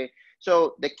standards, okay?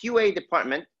 So the QA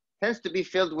department tends to be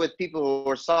filled with people who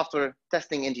are software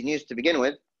testing engineers to begin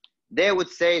with. They would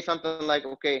say something like,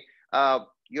 okay,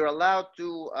 you're allowed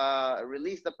to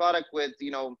release the product with, you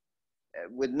know,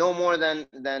 with no more than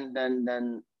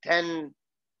 10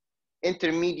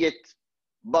 intermediate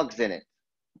bugs in it,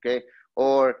 okay?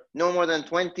 Or no more than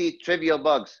 20 trivial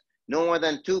bugs, no more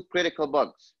than 2 critical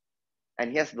bugs.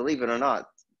 and yes, believe it or not,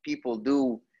 people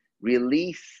do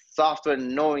release software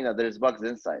knowing that there's bugs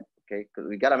inside. Okay, because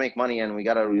we gotta make money and we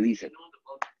gotta release it.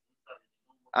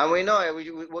 And we know it.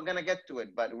 We're gonna get to it,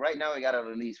 but right now we gotta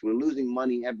release. We're losing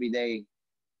money every day.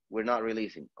 We're not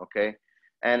releasing. Okay,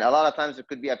 and a lot of times it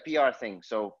could be a PR thing.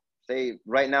 So say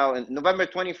right now, in November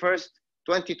 21st,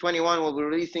 2021, we'll be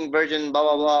releasing version blah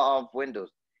blah blah of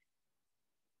Windows.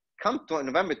 Come to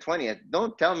November 20th,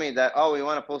 don't tell me that, oh, we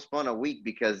want to postpone a week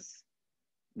because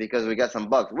we got some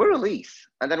bugs. We'll release,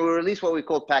 and then we'll release what we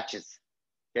call patches.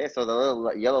 Okay, so the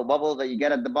little yellow bubble that you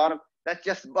get at the bottom, that's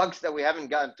just bugs that we haven't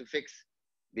gotten to fix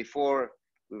before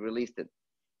we released it.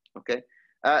 Okay,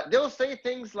 they'll say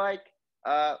things like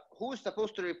who's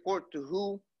supposed to report to who,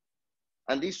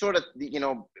 and these sort of, you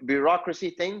know,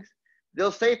 bureaucracy things.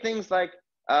 They'll say things like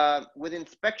with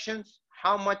inspections,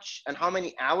 how much and how many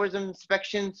hours of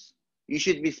inspections you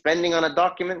should be spending on a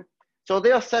document. So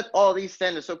they'll set all these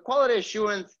standards. So quality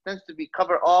assurance tends to be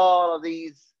cover all of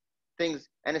these things,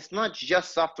 and it's not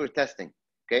just software testing.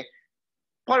 Okay,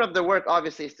 part of the work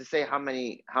obviously is to say how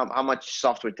much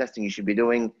software testing you should be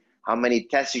doing, how many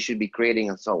tests you should be creating,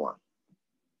 and so on.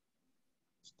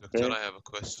 Doctor, Okay. I have a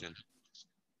question.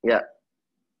 Yeah.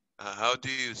 How do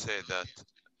you say that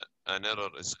an error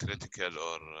is critical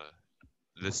or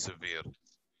less severe?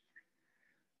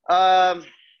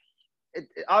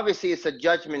 Obviously it's a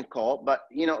judgment call, but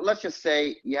you know, let's just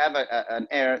say you have an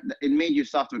error, it made your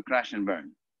software crash and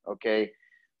burn. Okay,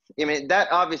 I mean, that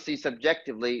obviously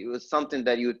subjectively was something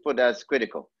that you would put as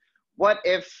critical. What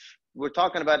if we're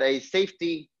talking about a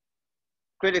safety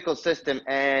critical system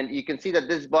and you can see that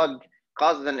this bug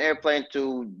causes an airplane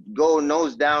to go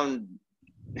nose down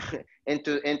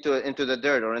into the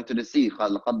dirt or into the sea?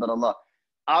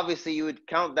 Obviously you would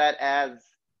count that as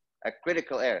a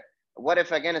critical error. What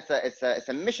if again it's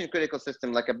a mission critical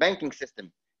system like a banking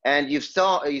system, and you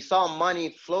saw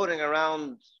money floating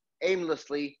around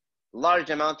aimlessly,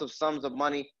 large amount of sums of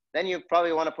money, then you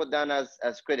probably want to put down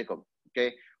as critical.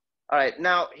 Okay, all right,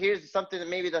 now here's something that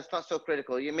maybe that's not so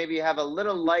critical. Maybe you have a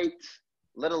little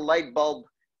light bulb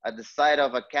at the side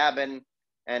of a cabin,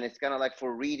 and it's kind of like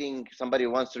for reading, somebody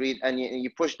wants to read, and you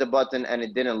push the button and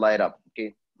it didn't light up.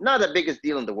 Okay, not the biggest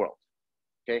deal in the world.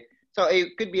 Okay, so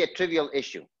it could be a trivial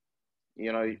issue,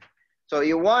 you know. So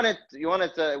you want it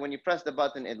to, when you press the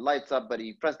button it lights up, but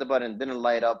you press the button, it didn't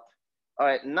light up. All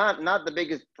right, not the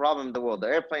biggest problem in the world. The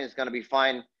airplane is going to be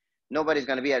fine, nobody's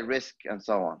going to be at risk, and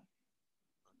so on.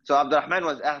 So Abdurrahman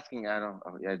was asking, I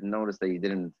noticed that you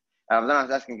didn't. Abdurrahman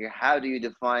was asking, how do you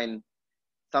define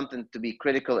something to be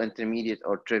critical, intermediate,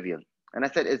 or trivial? And I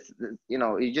said, it's, you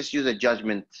know, you just use a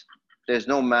judgment. There's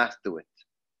no math to it.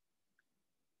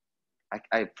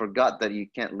 I forgot that you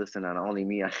can't listen on only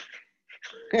me.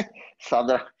 So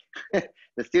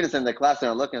the students in the class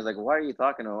are looking, like, why are you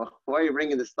talking about? Why are you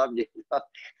bringing this subject up?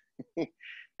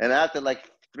 And after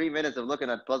like 3 minutes of looking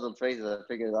at puzzled faces, I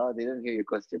figured, oh, they didn't hear your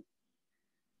question.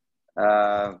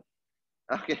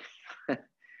 Okay.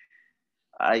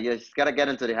 I just gotta get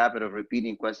into the habit of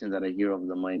repeating questions that I hear over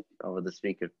the mic, over the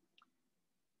speaker.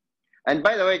 And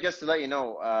by the way, just to let you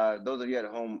know, those of you at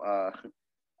home,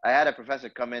 I had a professor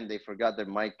come in, they forgot their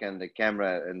mic and the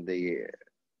camera in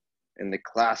the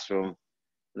classroom.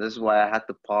 This is why I had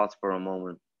to pause for a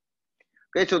moment.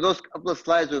 Okay, so those couple of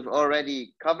slides we've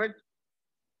already covered.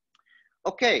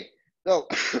 Okay, so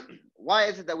why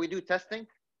is it that we do testing?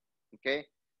 Okay,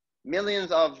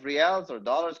 millions of reals or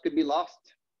dollars could be lost.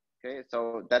 Okay,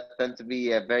 so that tends to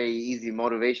be a very easy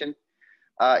motivation.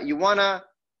 You wanna,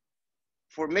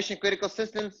 for mission critical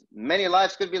systems, many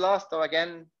lives could be lost. So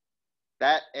again,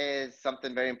 that is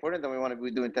something very important that we want to be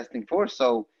doing testing for.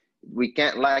 So we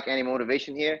can't lack any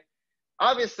motivation here.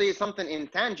 Obviously, something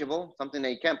intangible, something that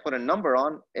you can't put a number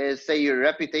on, is say your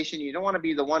reputation. You don't want to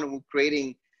be the one who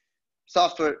creating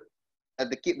software at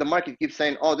the market keeps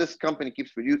saying, oh, this company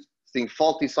keeps producing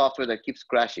faulty software that keeps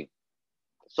crashing.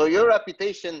 So your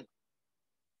reputation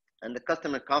and the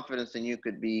customer confidence in you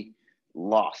could be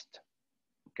lost.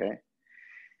 Okay.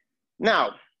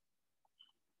 Now,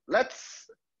 let's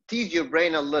tease your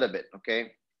brain a little bit,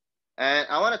 okay? And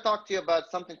I want to talk to you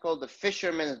about something called the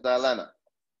fisherman's dilemma.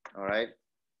 All right.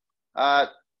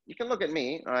 You can look at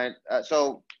me. All right.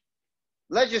 So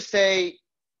let's just say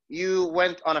you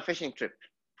went on a fishing trip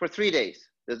for 3 days.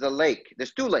 There's a lake.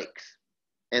 There's 2 lakes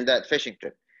in that fishing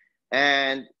trip,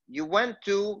 and you went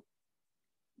to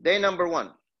day number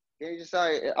 1. You just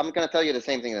I'm gonna tell you the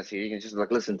same thing that's here. You can just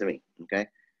like listen to me. Okay.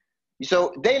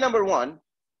 So day number 1,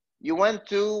 you went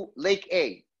to Lake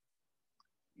A.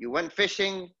 You went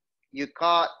fishing. You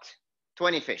caught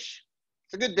 20 fish.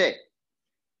 It's a good day.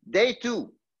 Day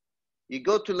 2, you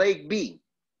go to Lake B.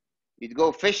 You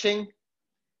go fishing.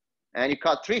 and you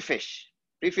caught 3 fish,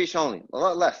 3 fish only, a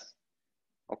lot less.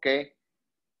 Okay.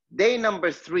 Day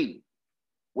number 3,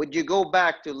 would you go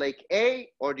back to Lake A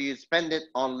or do you spend it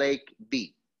on Lake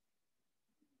B?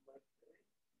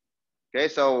 Okay,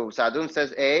 so Sadun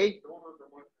says A.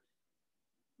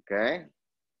 Okay.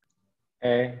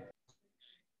 A.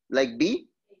 Lake B?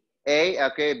 A.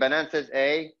 Okay, Banan says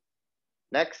A.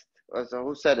 Next. So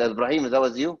who said Ibrahim? That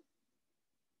was you?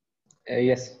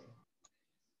 Yes.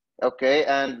 Okay,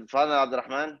 and Father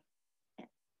Abdurrahman?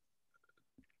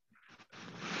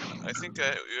 I think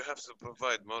you have to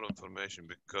provide more information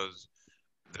because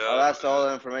Oh, that's all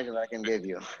the information that I can give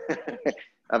you.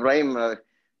 Ibrahim,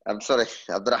 I'm sorry,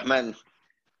 Abdurrahman,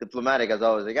 diplomatic as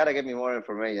always. You gotta give me more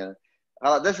information.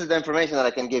 This is the information that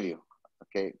I can give you.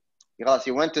 Okay. Because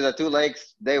you went to the 2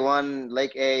 lakes. Day 1,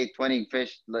 Lake A, 20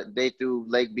 fish. Day 2,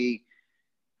 Lake B,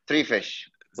 3 fish.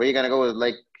 Where are you gonna go with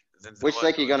Lake? Which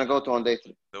lake are you gonna go to on day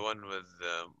 3? The one with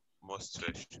the most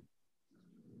fish.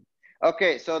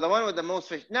 Okay, so the one with the most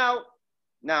fish. Now,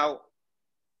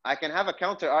 I can have a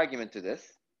counter argument to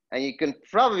this, and you can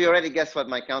probably already guess what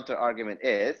my counter argument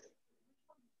is.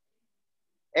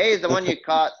 A is the one you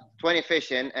caught 20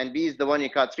 fish in, and B is the one you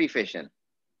caught 3 fish in.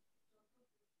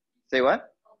 Say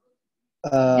what?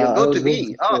 You'll go to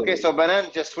B. Oh, okay, so Banan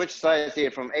just switched sides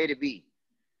here from A to B.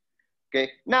 Okay,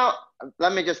 now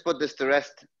let me just put this to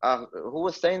rest. Who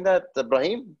was saying that?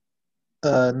 Ibrahim?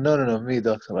 No, me,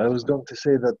 doctor. I was going to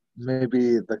say that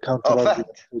maybe the counter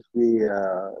argument would be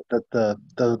that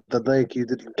the lake you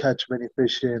didn't catch many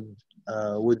fish in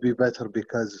would be better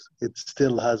because it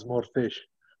still has more fish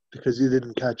because you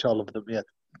didn't catch all of them yet.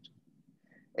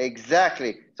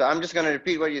 Exactly. So I'm just going to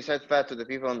repeat what you said, Fat, to the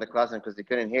people in the classroom because they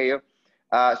couldn't hear you.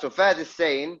 So Fat is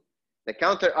saying the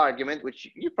counter argument, which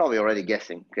you're probably already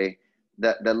guessing, okay?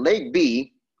 The Lake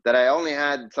B that I only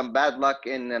had some bad luck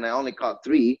in and I only caught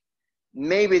 3,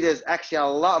 maybe there's actually a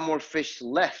lot more fish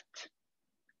left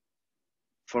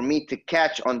for me to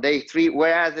catch on day 3.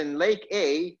 Whereas in Lake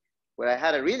A, where I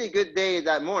had a really good day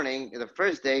that morning, the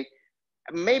first day,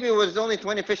 maybe it was only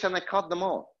 20 fish and I caught them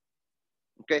all.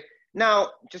 Okay. Now,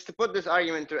 just to put this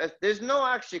argument to rest, there's no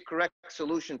actually correct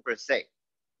solution per se.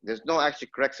 There's no actually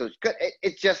correct solution.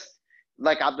 It's just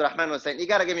like Abdurrahman was saying, you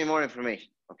got to give me more information.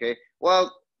 Okay.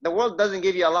 Well, the world doesn't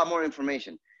give you a lot more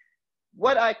information.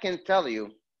 What I can tell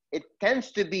you, it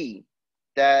tends to be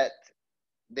that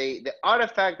the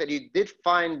artifact that you did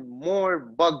find more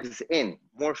bugs in,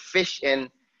 more fish in,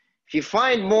 if you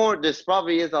find more, there's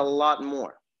probably is a lot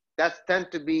more. That tends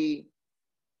to be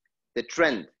the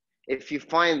trend. If you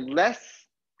find less,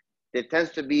 there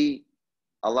tends to be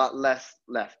a lot less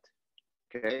left,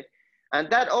 okay? And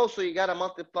that also you gotta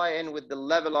multiply in with the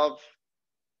level of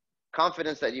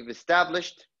confidence that you've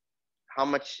established, how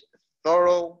much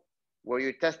thorough were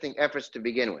your testing efforts to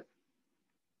begin with.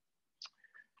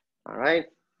 All right.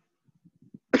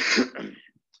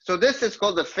 So this is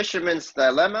called the fisherman's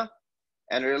dilemma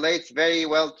and relates very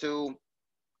well to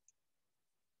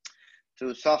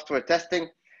software testing.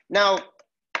 Now,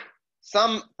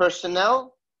 some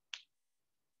personnel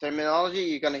terminology,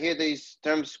 you're going to hear these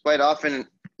terms quite often.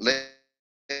 There's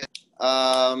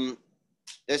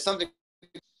something,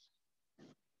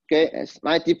 okay, an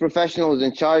IT professional is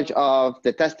in charge of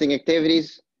the testing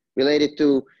activities related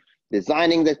to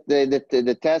designing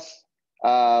the tests,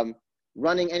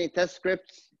 running any test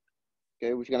scripts,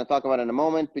 okay, which we're going to talk about in a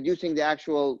moment, producing the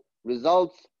actual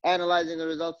results, analyzing the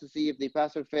results to see if they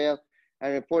pass or fail,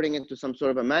 and reporting it to some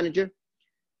sort of a manager.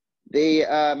 The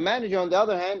manager, on the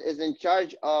other hand, is in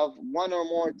charge of 1 or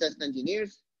more test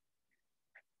engineers.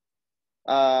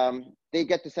 They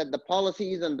get to set the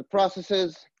policies and the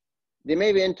processes. They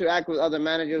maybe interact with other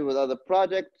managers, with other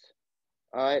projects,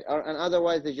 all right, and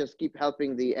otherwise they just keep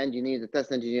helping the engineers, the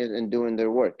test engineers, in doing their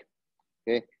work,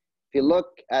 okay? If you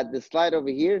look at the slide over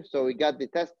here, so we got the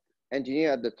test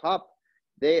engineer at the top.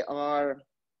 They are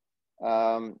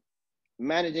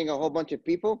managing a whole bunch of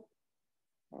people.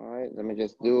 All right, let me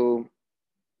just do.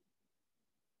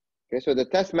 Okay, so the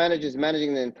test manager is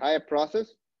managing the entire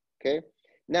process. Okay,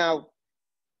 now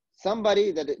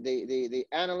somebody that the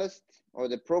analyst or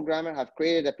the programmer have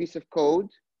created a piece of code.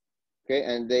 Okay,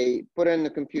 and they put it in the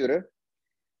computer.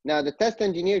 Now the test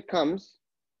engineer comes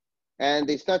and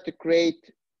they start to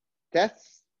create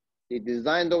tests. They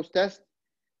design those tests.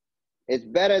 It's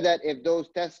better that if those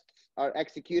tests are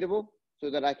executable, so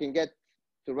that I can get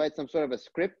to write some sort of a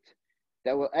script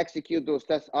that will execute those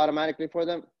tests automatically for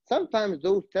them. Sometimes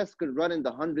those tests could run in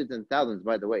the hundreds and thousands,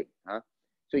 by the way.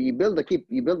 So you build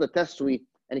a test suite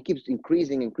and it keeps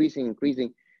increasing.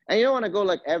 And you don't want to go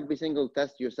like every single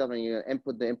test yourself and you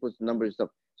input the inputs, numbers, stuff.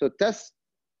 So test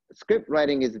script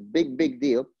writing is a big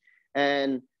deal.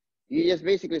 And He just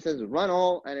basically says run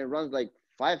all, and it runs like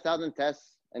 5,000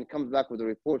 tests and comes back with a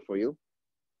report for you.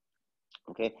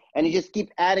 Okay, and you just keep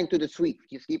adding to the suite.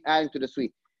 Just keep adding to the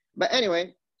suite. But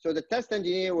anyway, so the test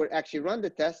engineer will actually run the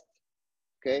test.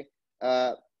 Okay,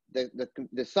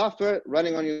 the software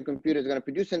running on your computer is going to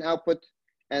produce an output,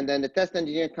 and then the test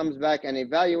engineer comes back and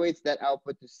evaluates that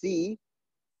output to see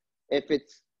if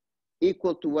it's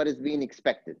equal to what is being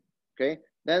expected. Okay,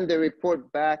 then they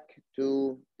report back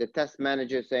to the test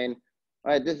manager saying,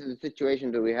 all right, this is the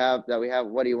situation that we have.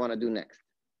 What do you want to do next?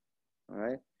 All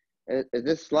right, is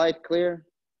this slide clear?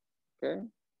 Okay,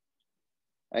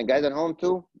 and guys at home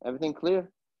too, everything clear?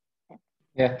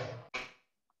 Yeah.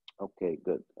 Okay,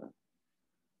 good.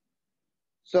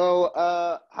 So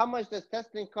how much does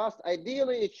testing cost?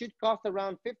 Ideally, it should cost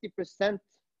around 50%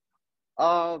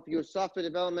 of your software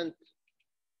development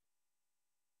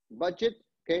budget,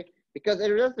 okay? Because it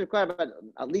does require about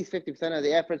at least 50% of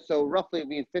the effort. So roughly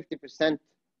being 50%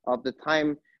 of the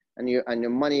time and your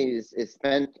money is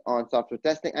spent on software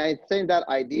testing. I'm saying that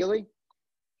ideally,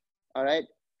 all right?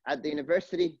 At the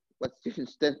university, what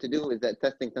students tend to do is that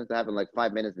testing tends to happen like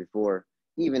 5 minutes before,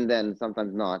 even then,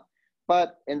 sometimes not.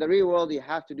 But in the real world, you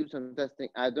have to do some testing.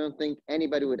 I don't think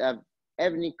anybody would have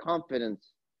any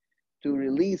confidence to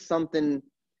release something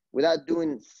without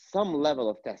doing some level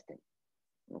of testing,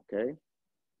 okay?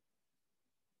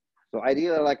 So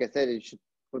ideally, like I said, it should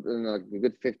put in a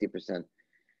good 50%.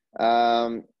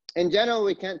 In general,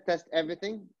 we can't test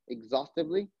everything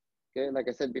exhaustively, okay? Like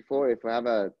I said before, if we have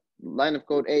a line of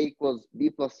code A equals B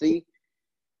plus C,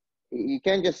 you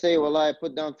can't just say, well, I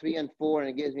put down 3 and 4 and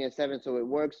it gives me a 7, so it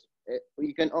works.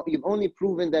 You've only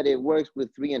proven that it works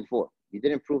with 3 and 4. You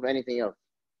didn't prove anything else,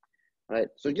 right?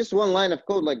 So just one line of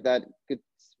code like that,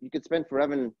 you could spend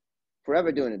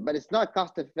forever doing it, but it's not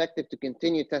cost effective to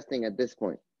continue testing at this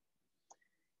point.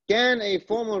 Can a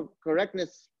formal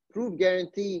correctness proof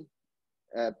guarantee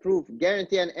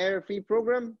an error-free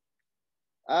program?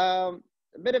 A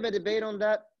bit of a debate on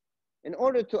that. In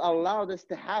order to allow this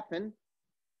to happen,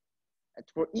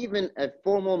 for even a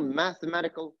formal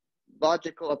mathematical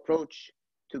logical approach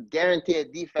to guarantee a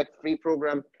defect-free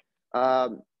program,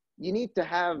 you need to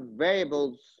have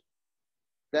variables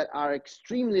that are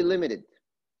extremely limited,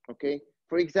 okay?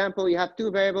 For example, you have 2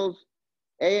 variables,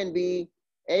 A and B.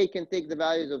 A can take the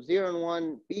values of 0 and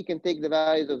 1, B can take the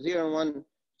values of 0 and 1.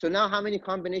 So now how many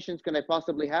combinations can I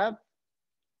possibly have?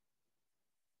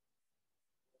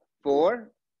 4,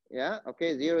 yeah,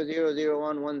 okay, 0, 0, 0,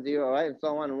 1, 1, 0, all right, and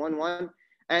so on, 1, 1.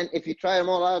 And if you try them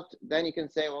all out, then you can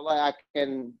say, well, I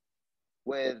can,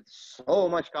 with so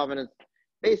much confidence,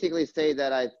 basically say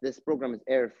that this program is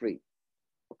error-free,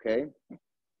 okay?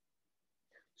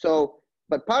 So,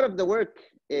 but part of the work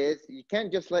is you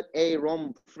can't just let A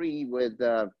roam free with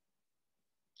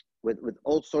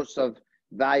all sorts of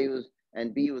values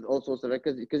and B with all sorts of,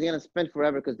 because you're gonna spend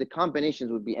forever because the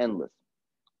combinations would be endless,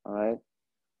 all right?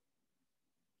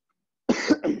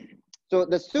 So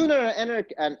the sooner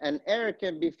an error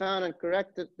can be found and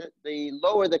corrected, the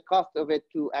lower the cost of it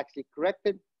to actually correct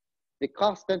it. The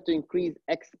costs tend to increase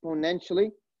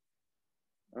exponentially,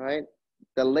 all right,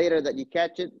 the later that you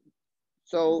catch it.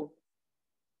 So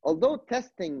although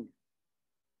testing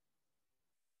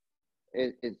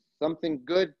is something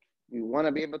good, you want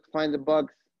to be able to find the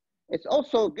bugs, it's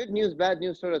also good news, bad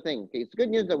news sort of thing. Okay, it's good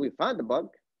news that we found the bug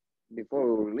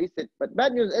before we release it, but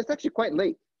bad news, it's actually quite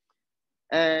late.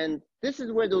 And this is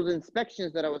where those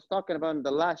inspections that I was talking about in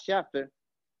the last chapter,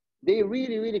 they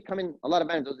really, really come in a lot of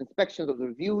times, those inspections, those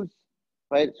reviews,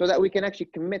 right? So that we can actually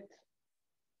commit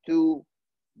to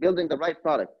building the right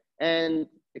product. And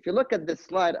if you look at this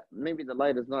slide, maybe the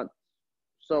light is not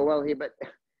so well here, but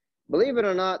believe it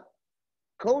or not,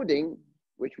 coding,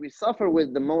 which we suffer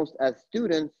with the most as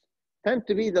students, tend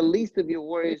to be the least of your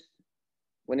worries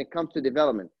when it comes to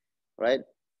development, right?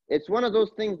 It's one of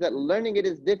those things that learning it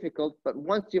is difficult, but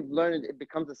once you've learned it, it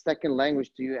becomes a second language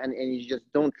to you, and you just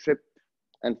don't trip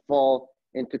and fall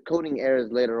into coding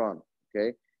errors later on,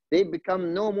 okay? They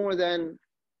become no more than,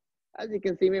 as you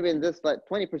can see maybe in this slide,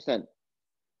 20%.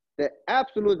 The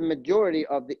absolute majority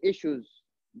of the issues,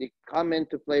 they come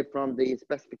into play from the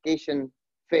specification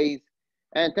phase,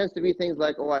 and it tends to be things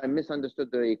like, oh, I misunderstood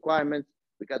the requirements,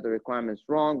 we got the requirements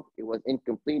wrong, it was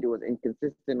incomplete, it was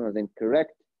inconsistent, it was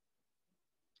incorrect.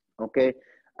 Okay,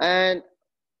 and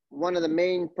one of the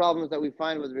main problems that we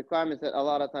find with requirements that a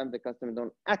lot of times the customer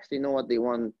don't actually know what they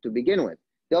want to begin with.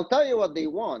 They'll tell you what they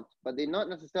want, but they not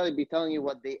necessarily be telling you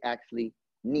what they actually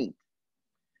need.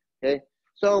 Okay,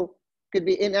 so could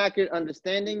be inaccurate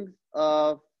understandings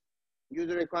of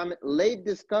user requirement, late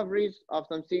discoveries of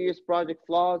some serious project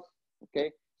flaws.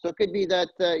 Okay, So it could be that,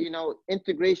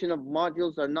 integration of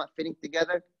modules are not fitting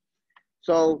together.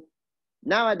 So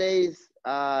nowadays,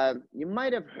 you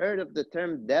might have heard of the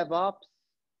term DevOps,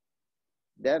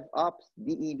 DevOps.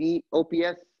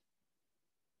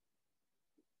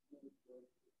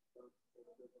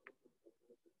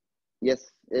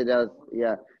 Yes, it does.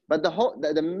 Yeah. But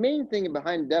the main thing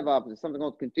behind DevOps is something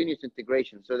called continuous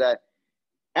integration. So that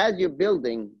as you're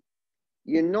building,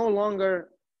 you're no longer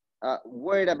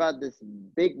worried about this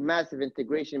big, massive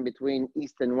integration between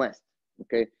East and West.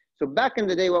 Okay. So back in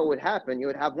the day, what would happen? You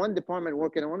would have one department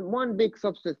working on one big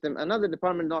subsystem, another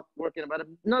department not working about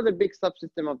another big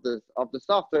subsystem of the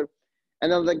software,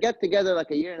 and then they get together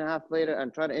like a year and a half later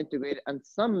and try to integrate it. And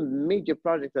some major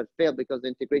projects have failed because the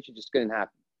integration just couldn't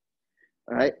happen.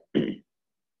 All right.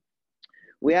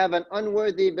 We have an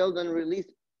unworthy build and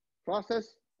release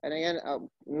process. And again, I'm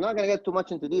not going to get too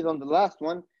much into these on the last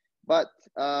one, but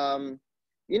the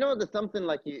something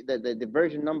like the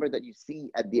version number that you see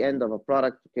at the end of a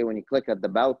product, okay, when you click at the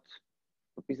about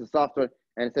a piece of software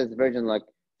and it says version like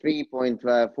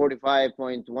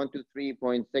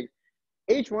 3.45.123.6,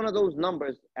 each one of those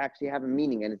numbers actually have a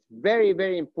meaning, and it's very,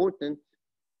 very important.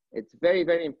 It's very,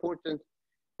 very important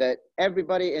that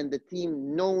everybody in the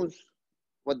team knows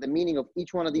what the meaning of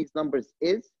each one of these numbers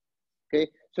is, okay?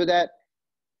 So that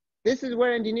this is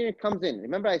where engineering comes in.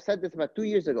 Remember, I said this about 2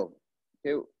 years ago.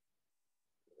 Okay?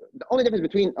 The only difference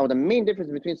between, or the main difference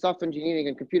between software engineering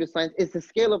and computer science is the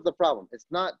scale of the problem. It's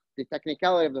not the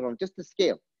technicality of the problem, just the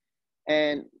scale.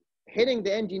 And hitting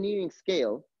the engineering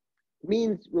scale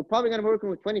means we're probably going to be working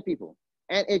with 20 people.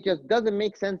 And it just doesn't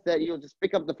make sense that you'll just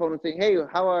pick up the phone and say, hey,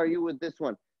 how are you with this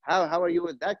one? How are you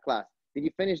with that class? Did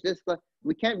you finish this class?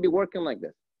 We can't be working like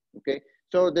this, okay?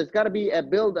 So there's got to be a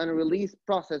build and release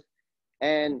process,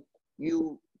 and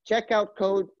you check out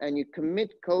code and you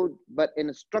commit code, but in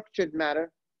a structured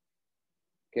manner,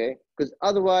 okay? Because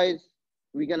otherwise,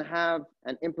 we're going to have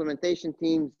an implementation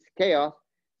team's chaos,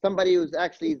 somebody who's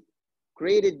actually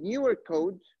created newer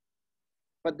code,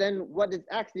 but then what is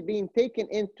actually being taken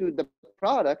into the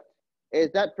product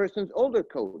is that person's older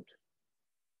code.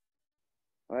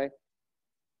 All right.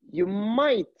 You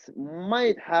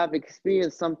might have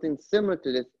experienced something similar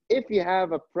to this if you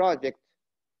have a project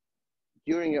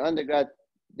during your undergrad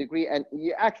degree and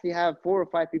you actually have 4 or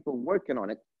 5 people working on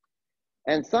it,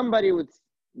 and somebody would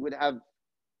have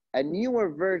a newer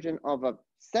version of a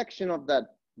section of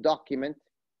that document,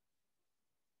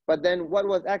 but then what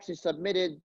was actually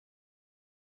submitted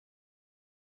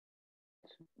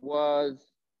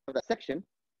was that section.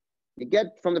 You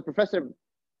get from the professor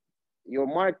your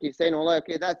mark, you're saying, well,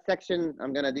 okay, that section,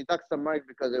 I'm going to deduct some marks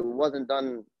because it wasn't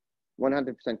done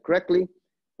 100% correctly.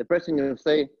 The person will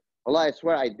say, well, I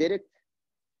swear I did it.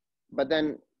 But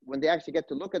then when they actually get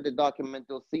to look at the document,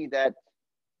 they'll see that,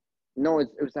 no,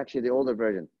 it was actually the older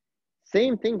version.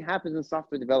 Same thing happens in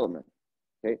software development,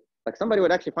 okay? Like somebody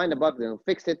would actually find a bug, they'll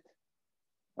fix it,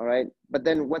 all right? But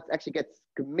then what actually gets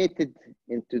committed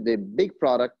into the big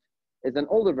product is an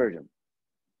older version.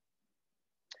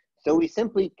 So we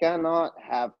simply cannot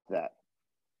have that.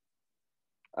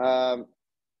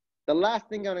 The last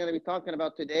thing I'm going to be talking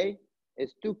about today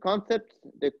is 2 concepts.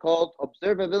 They're called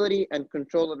observability and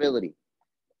controllability.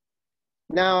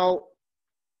 Now,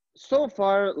 so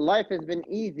far, life has been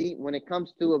easy when it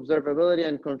comes to observability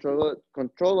and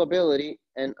controllability,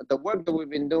 and the work that we've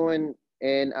been doing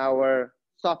in our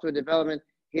software development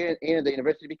here in the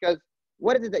university, because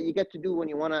what is it that you get to do when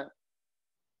you want to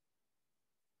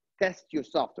test your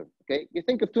software? Okay, you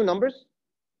think of 2 numbers,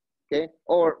 okay,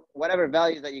 or whatever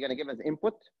values that you're going to give as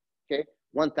input, okay,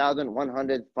 1,000,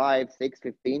 100, 5, 6,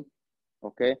 15,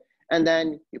 okay, and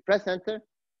then you press enter,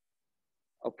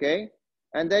 okay,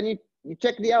 and then you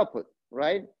check the output,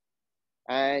 right?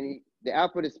 And the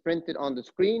output is printed on the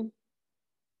screen,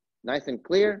 nice and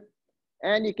clear,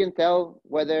 and you can tell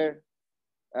whether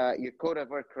your code has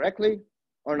worked correctly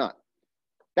or not.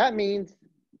 That means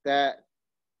that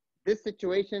this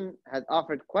situation has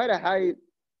offered quite a high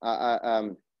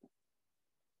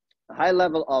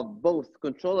level of both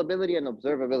controllability and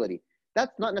observability.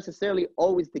 That's not necessarily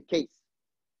always the case,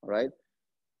 all right?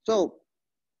 So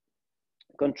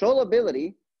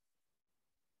controllability,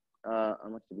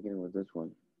 I'm actually beginning with this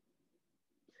one.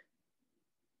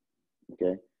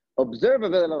 Okay,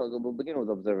 observability, we'll begin with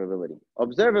observability.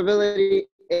 Observability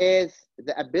is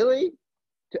the ability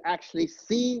to actually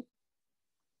see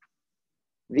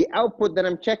the output that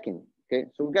I'm checking. Okay,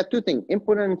 so we've got 2 things,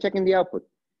 input and checking the output.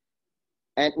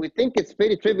 And we think it's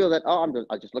pretty trivial that, oh,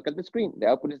 I'll just look at the screen, the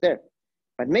output is there.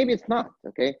 But maybe it's not,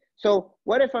 okay? So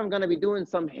what if I'm gonna be doing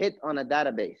some hit on a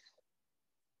database?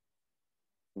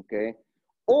 Okay,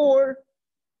 or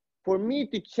for me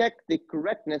to check the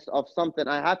correctness of something,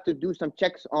 I have to do some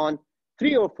checks on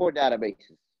 3 or 4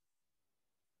 databases.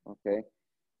 Okay,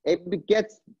 it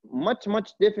gets much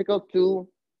difficult to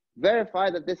verify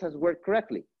that this has worked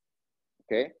correctly.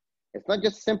 Okay, it's not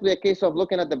just simply a case of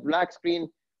looking at the black screen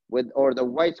or the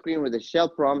white screen with the shell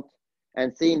prompt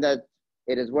and seeing that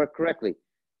it has worked correctly.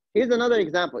 Here's another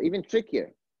example, even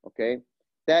trickier. Okay,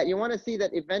 that you want to see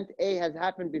that event A has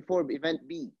happened before event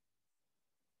B.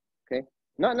 Okay,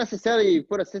 not necessarily you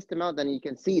put a system out and you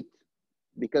can see it,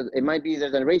 because it might be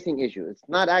there's a racing issue. It's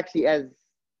not actually as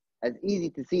easy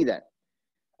to see that.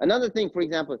 Another thing, for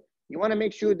example, you want to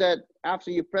make sure that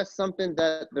after you press something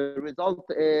that the result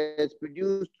is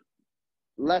produced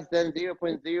less than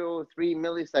 0.03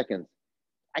 milliseconds.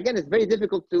 Again, it's very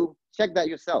difficult to check that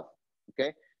yourself.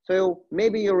 Okay, so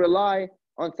maybe you rely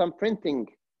on some printing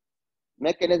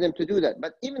mechanism to do that,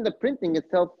 but even the printing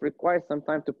itself requires some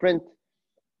time to print,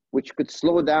 which could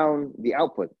slow down the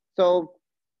output. So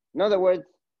in other words,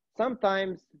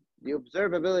 sometimes the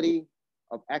observability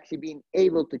of actually being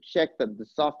able to check that the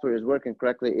software is working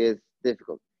correctly is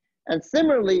difficult. And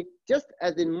similarly, just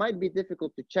as it might be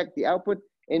difficult to check the output,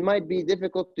 it might be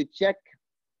difficult to check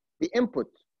the input,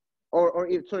 or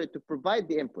sorry, to provide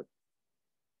the input.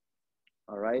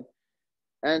 All right,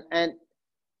 and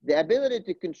the ability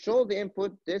to control the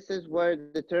input, this is where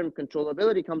the term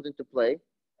controllability comes into play,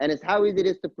 and it's how easy it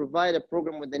is to provide a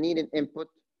program with the needed input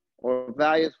or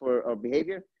values for our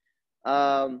behavior.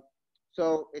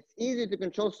 So it's easy to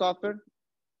control software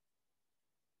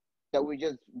that we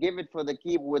just give it for the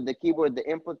keyboard, the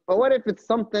input. But what if it's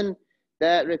something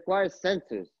that requires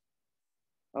sensors?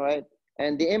 All right,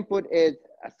 and the input is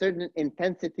a certain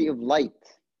intensity of light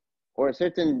or a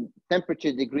certain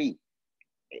temperature degree.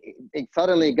 It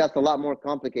suddenly gets a lot more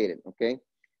complicated. Okay,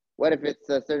 what if it's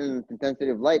a certain intensity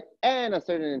of light and a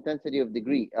certain intensity of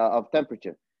degree of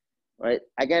temperature? Right,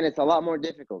 again, it's a lot more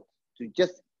difficult to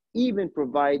just even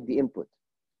provide the input.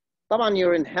 Taban,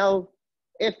 you're in hell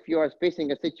if you are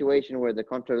facing a situation where the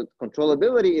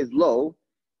controllability is low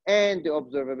and the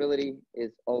observability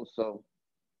is also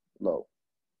low.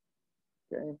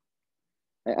 Okay,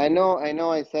 I know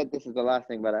I said this is the last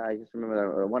thing, but I just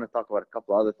remember I want to talk about a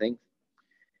couple other things.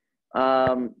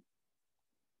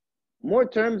 More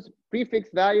terms, prefix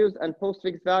values and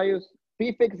postfix values.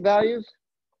 Prefix values,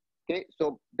 okay,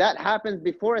 so that happens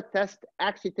before a test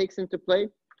actually takes into play.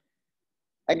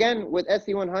 Again, with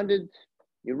SE100,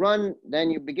 you run,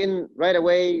 then you begin right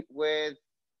away with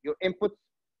your inputs,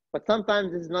 but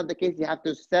sometimes this is not the case. You have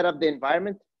to set up the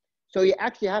environment. So you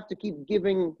actually have to keep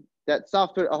giving that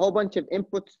software a whole bunch of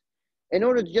inputs in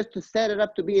order just to set it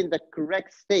up to be in the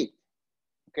correct state.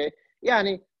 Okay,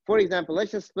 yani, for example,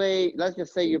 let's just say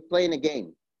you're playing a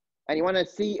game and you want to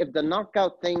see if the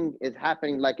knockout thing is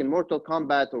happening, like in Mortal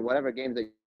Kombat or whatever games that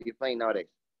you're playing nowadays.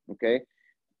 Okay,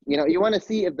 you know, you want to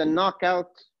see if the knockout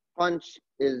punch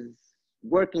is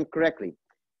working correctly.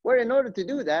 Where in order to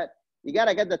do that, you got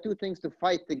to get the two things to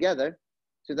fight together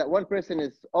so that one person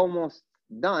is almost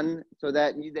done, so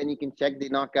that then you can check the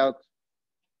knockout,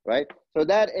 right? So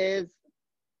that is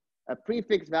a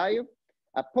prefix value.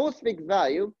 A postfix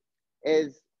value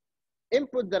is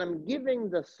input that I'm giving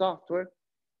the software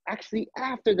actually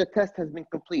after the test has been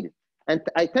completed. And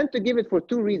I tend to give it for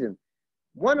two reasons.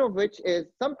 One of which is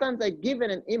sometimes I give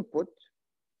it an input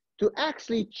to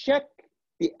actually check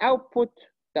the output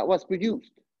that was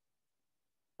produced.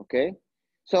 Okay,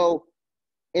 so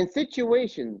in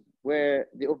situations where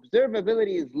the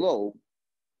observability is low,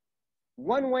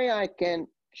 one way I can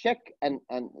check and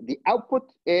the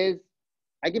output is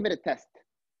I give it a test.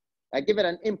 I give it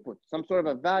an input, some sort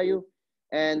of a value,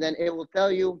 and then it will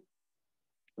tell you,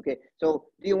 okay, so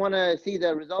do you want to see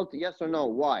the result? Yes or no?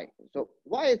 Why? So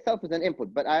why itself is an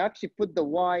input, but I actually put the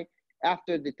why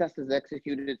after the test is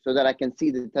executed so that I can see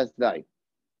the test value.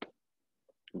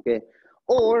 Okay,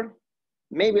 or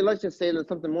maybe let's just say there's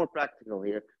something more practical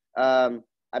here.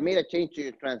 I made a change to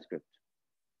your transcript.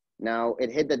 Now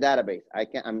it hit the database. I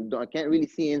can't really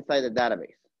see inside the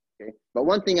database. Okay, but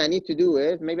one thing I need to do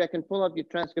is maybe I can pull up your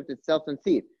transcript itself and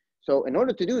see it. So in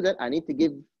order to do that, I need to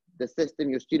give the system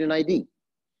your student ID.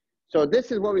 So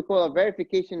this is what we call a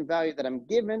verification value that I'm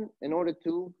given in order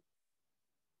to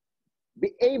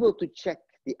be able to check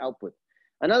the output.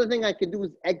 Another thing I can do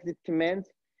is exit commands.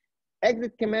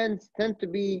 Exit commands tend to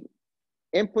be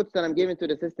inputs that I'm giving to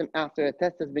the system after a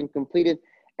test has been completed.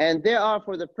 And they are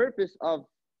for the purpose of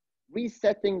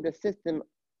resetting the system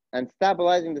and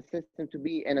stabilizing the system to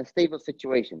be in a stable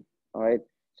situation, all right?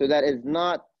 So that is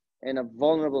not in a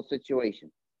vulnerable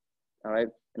situation, all right?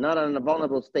 Not in a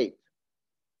vulnerable state,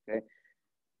 okay?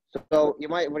 So you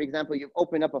might, for example, you've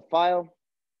opened up a file,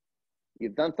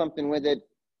 You've done something with it,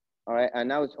 all right, and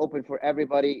now it's open for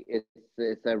everybody.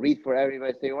 It's a read for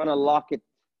everybody. So you want to lock it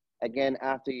again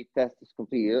after your test is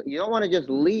complete. You don't want to just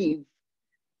leave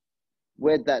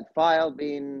with that file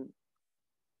being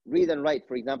read and write,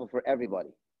 for example, for everybody.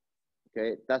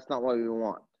 Okay, that's not what we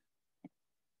want.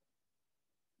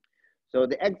 So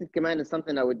the exit command is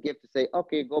something I would give to say,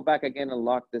 okay, go back again and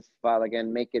lock this file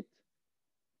again, make it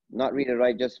not read and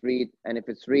write, just read. And if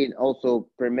it's read, also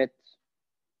permit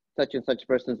such and such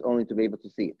persons only to be able to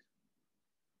see it.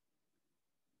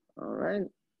 All right.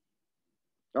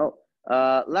 Oh,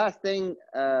 last thing,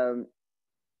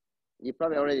 you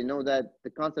probably already know that the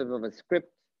concept of a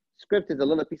script. Script is a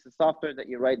little piece of software that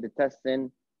you write the tests in.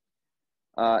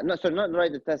 No, sorry, not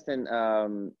write the test in.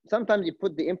 Sometimes you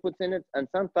put the inputs in it, and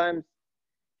sometimes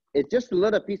it's just a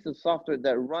little piece of software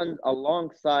that runs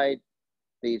alongside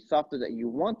the software that you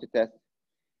want to test,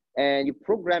 and you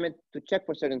program it to check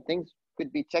for certain things.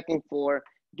 Could be checking for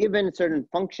given certain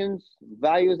functions,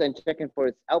 values, and checking for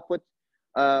its output,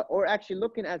 or actually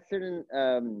looking at certain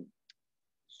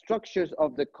structures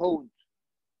of the code.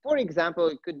 For example,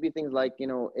 it could be things like, you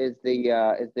know, is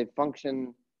the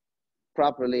function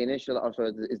properly initialized, or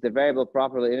sorry, is the variable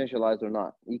properly initialized or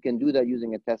not? You can do that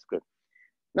using a test script.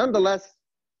 Nonetheless,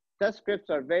 test scripts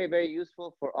are very, very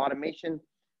useful for automation,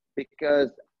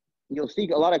 because you'll see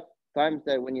a lot of times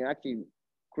that when you're actually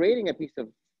creating a piece of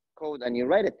code and you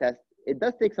write a test, it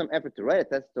does take some effort to write a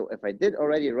test. So if I did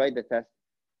already write the test,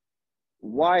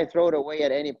 why throw it away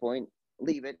at any point?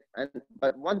 Leave it.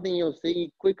 But one thing you'll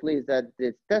see quickly is that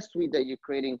this test suite that you're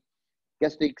creating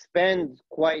gets to expand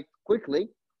quite quickly.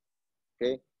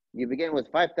 Okay, you begin with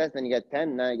 5 tests, then you get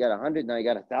 10, now you got 100, now you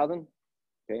got 1,000.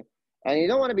 Okay, and you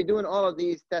don't want to be doing all of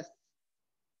these tests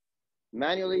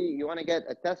manually. You want to get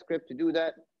a test script to do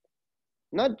that,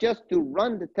 not just to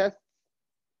run the tests,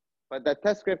 but that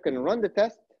test script can run the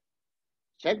test,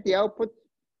 check the output,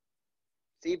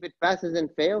 see if it passes and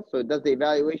fails, so it does the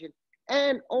evaluation,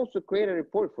 and also create a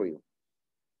report for you.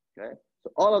 Okay,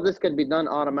 so all of this can be done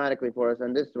automatically for us,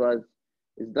 and this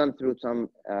is done through some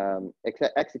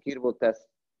executable test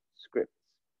scripts.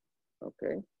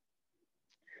 Okay,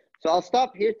 so I'll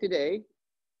stop here today.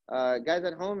 Guys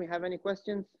at home, you have any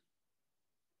questions?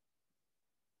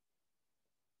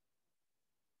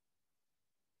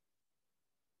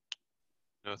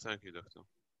 No, thank you, Doctor.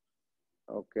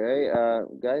 Okay,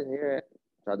 guys here,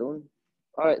 Sadun.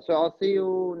 All right, so I'll see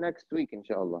you next week,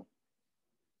 inshallah.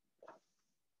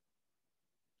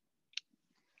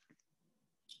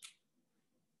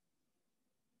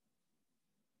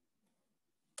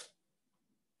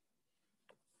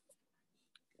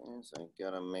 Okay, so I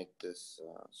gotta make this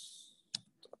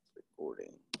stop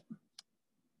recording.